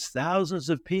methods, thousands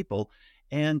of people,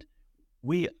 and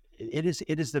it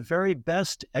is the very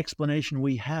best explanation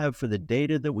we have for the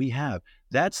data that we have.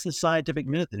 That's the scientific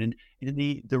method, and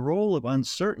the role of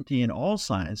uncertainty in all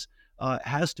science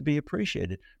has to be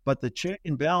appreciated. But the check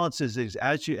and balance is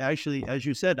as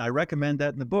you said, I recommend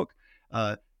that in the book.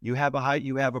 You have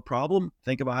a problem,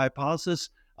 think of a hypothesis.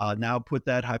 Now put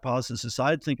that hypothesis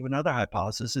aside, think of another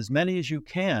hypothesis, as many as you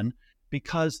can,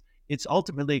 because it's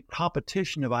ultimately a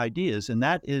competition of ideas, and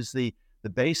that is the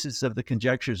basis of the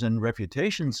conjectures and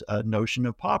refutations notion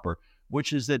of Popper,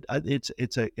 which is that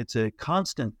it's a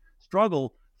constant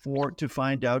struggle to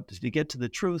find out, to get to the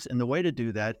truth, and the way to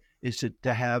do that is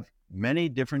to have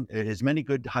as many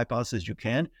good hypotheses as you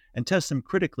can and test them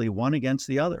critically one against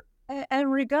the other.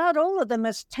 And regard all of them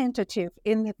as tentative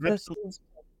in the first instance.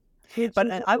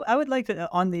 But I would like to,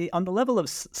 on the level of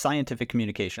scientific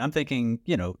communication, I'm thinking,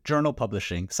 journal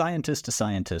publishing, scientist to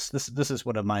scientist. This is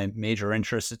one of my major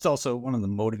interests. It's also one of the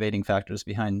motivating factors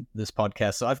behind this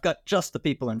podcast. So I've got just the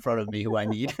people in front of me who I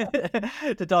need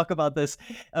to talk about this.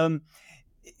 When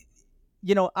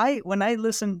I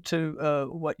listen to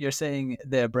what you're saying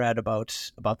there, Brad, about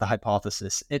the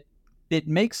hypothesis, it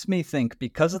makes me think,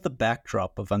 because of the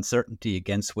backdrop of uncertainty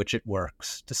against which it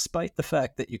works, despite the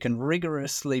fact that you can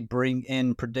rigorously bring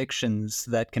in predictions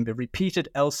that can be repeated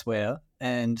elsewhere,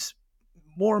 and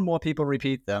more people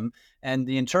repeat them, and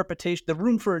the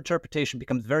room for interpretation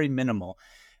becomes very minimal.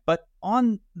 But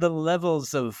on the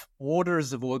levels of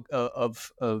orders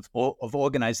of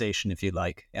organization, if you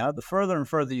like, the further and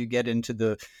further you get into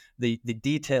the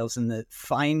details and the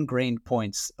fine-grained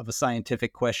points of a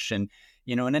scientific question,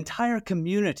 an entire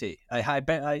community, I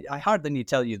hardly need to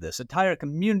tell you this, entire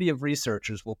community of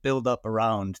researchers will build up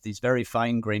around these very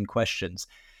fine-grained questions.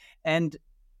 And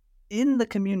in the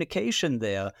communication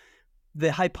there,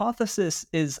 the hypothesis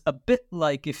is a bit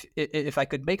like, if I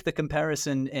could make the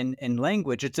comparison in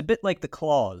language, it's a bit like the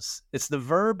clause. It's the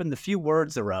verb and the few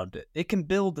words around it. It can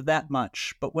build that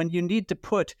much, but when you need to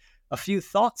put a few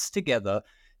thoughts together,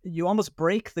 you almost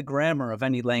break the grammar of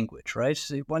any language, right?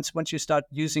 So once you start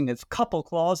using a couple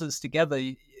clauses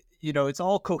together, it's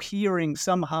all cohering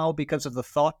somehow because of the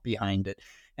thought behind it.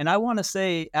 And I want to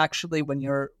say, actually, when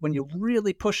you're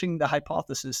really pushing the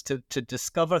hypothesis to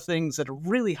discover things that are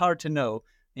really hard to know,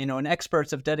 and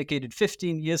experts have dedicated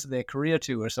 15 years of their career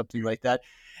to, or something like that,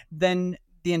 then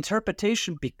the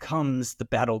interpretation becomes the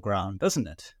battleground, doesn't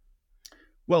it?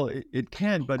 Well, it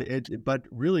can, but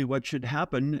really, what should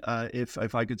happen,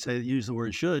 if I could use the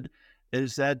word "should,"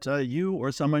 is that you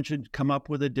or someone should come up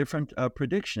with a different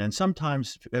prediction. And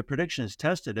sometimes a prediction is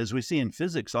tested, as we see in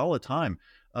physics all the time.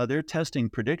 They're testing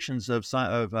predictions of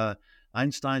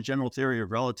Einstein's general theory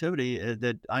of relativity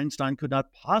that Einstein could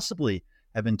not possibly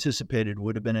have anticipated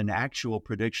would have been an actual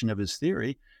prediction of his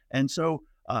theory. And so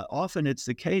often it's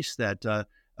the case that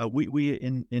we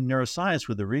in neuroscience,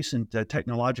 with the recent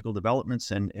technological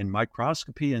developments in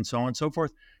microscopy and so on and so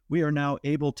forth, we are now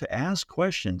able to ask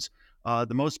questions.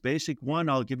 The most basic one,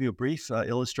 I'll give you a brief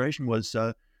illustration, was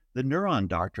the neuron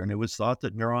doctrine. It was thought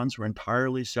that neurons were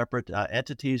entirely separate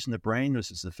entities in the brain. This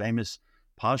is the famous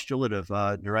postulate of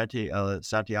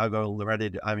Santiago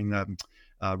Loretti,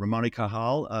 Ramon y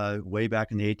Cajal, way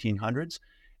back in the 1800s.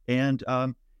 And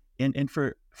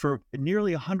for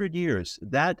nearly 100 years,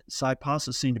 that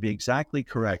hypothesis seemed to be exactly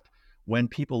correct. When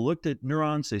people looked at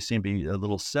neurons, they seemed to be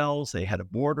little cells. They had a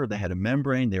border, they had a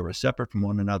membrane, they were separate from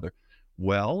one another.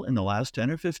 Well, in the last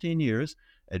 10 or 15 years,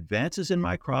 advances in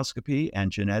microscopy and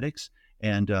genetics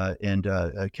and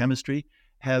chemistry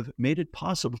have made it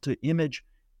possible to image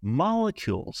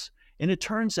molecules. And it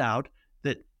turns out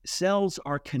that cells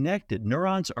are connected,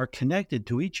 neurons are connected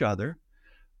to each other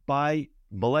by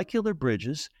molecular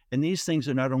bridges. And these things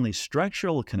are not only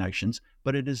structural connections,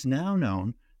 but it is now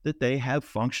known that they have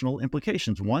functional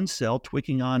implications. One cell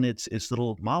tweaking on its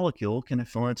little molecule can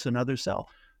influence another cell.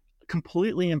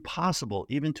 Completely impossible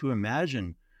even to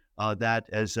imagine that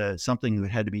as something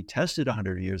that had to be tested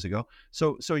 100 years ago.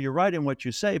 So you're right in what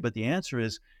you say, but the answer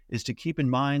is to keep in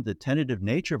mind the tentative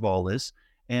nature of all this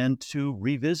and to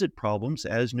revisit problems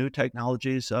as new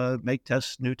technologies make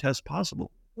new tests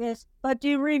possible. Yes, but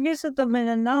you revisit them in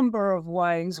a number of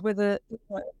ways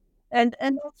and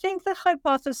I think the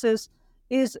hypothesis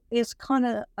is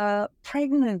kind of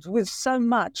pregnant with so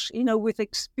much, with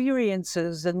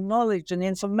experiences and knowledge and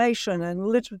information and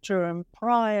literature and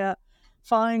prior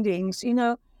findings,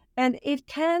 and unless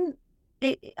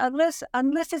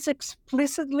it's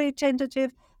explicitly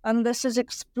tentative, unless it's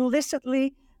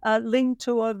explicitly linked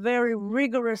to a very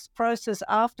rigorous process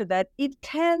after that, it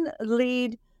can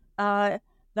lead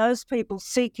those people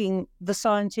seeking the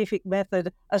scientific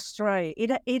method astray.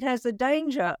 It has the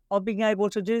danger of being able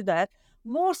to do that,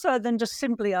 more so than just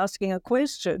simply asking a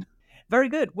question. Very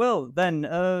good. Well, then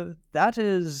that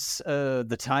is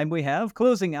the time we have.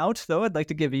 Closing out, though, I'd like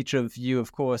to give each of you,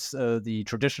 of course, the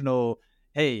traditional,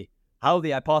 hey, how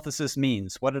the hypothesis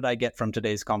means. What did I get from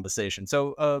today's conversation?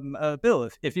 So, Bill,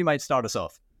 if you might start us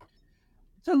off.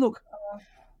 So, look,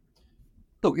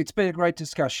 it's been a great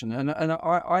discussion, and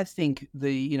I think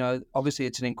obviously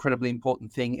it's an incredibly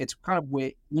important thing. It's kind of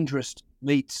where interest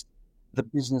meets the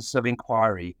business of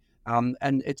inquiry.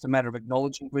 And it's a matter of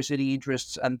acknowledging preceding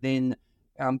interests and then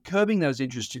curbing those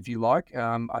interests, if you like.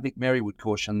 I think Mary would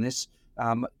caution this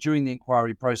during the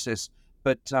inquiry process.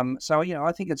 But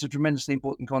I think it's a tremendously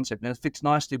important concept, and it fits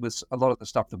nicely with a lot of the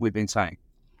stuff that we've been saying.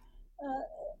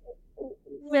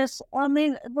 Yes, I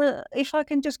mean, if I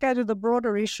can just go to the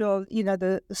broader issue of,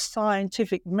 the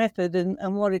scientific method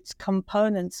and what its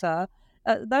components are,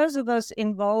 those of us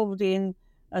involved in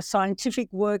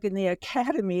scientific work in the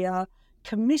academy are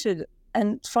committed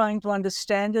and trying to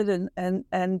understand it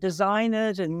and design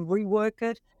it and rework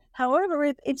it.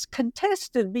 However, it's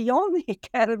contested beyond the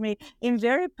academy in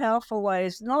very powerful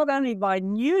ways, not only by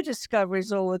new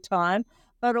discoveries all the time,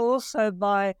 but also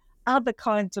by other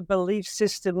kinds of belief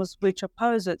systems which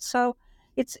oppose it. So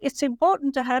it's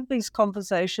important to have these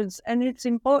conversations, and it's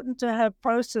important to have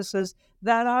processes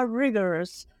that are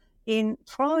rigorous in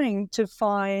trying to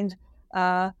find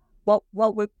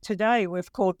what today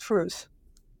we've called truth.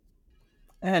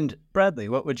 And Bradley,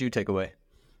 what would you take away?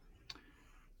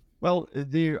 Well,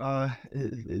 I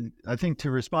think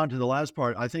to respond to the last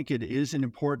part, I think it is an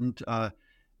important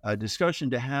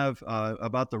discussion to have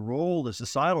about the role, the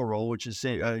societal role, which is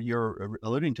you're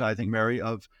alluding to, I think, Mary,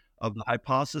 of the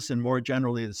hypothesis and more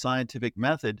generally the scientific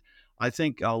method. I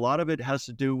think a lot of it has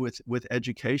to do with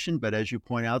education, but as you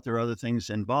point out, there are other things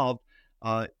involved.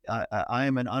 I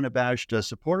am an unabashed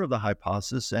supporter of the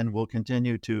hypothesis and will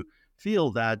continue to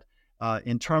feel that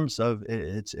in terms of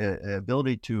its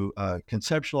ability to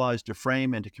conceptualize, to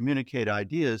frame, and to communicate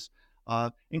ideas,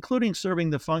 including serving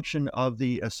the function of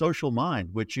the social mind,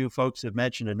 which you folks have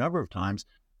mentioned a number of times.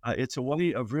 It's a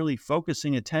way of really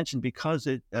focusing attention because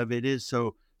it is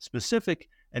so specific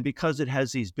and because it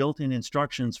has these built-in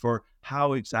instructions for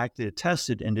how exactly to test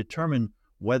it and determine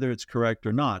whether it's correct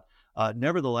or not.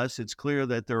 Nevertheless, it's clear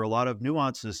that there are a lot of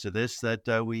nuances to this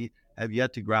that we have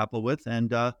yet to grapple with,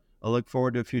 and I look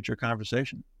forward to a future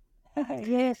conversation.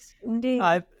 Yes, indeed.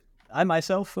 I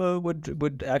myself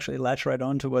would actually latch right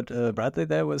on to what Bradley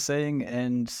there was saying,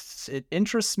 and it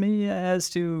interests me as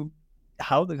to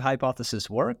how the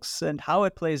hypothesis works and how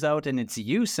it plays out in its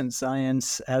use in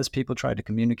science as people try to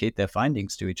communicate their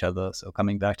findings to each other. So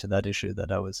coming back to that issue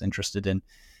that I was interested in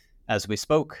as we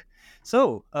spoke.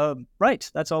 So, right,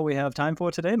 that's all we have time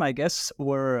for today. My guests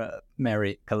were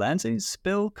Mary Calantzis,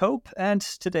 Bill Cope, and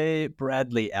today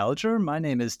Bradley Alger. My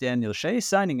name is Daniel Shea,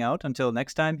 signing out until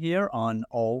next time here on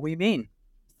All We Mean.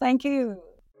 Thank you.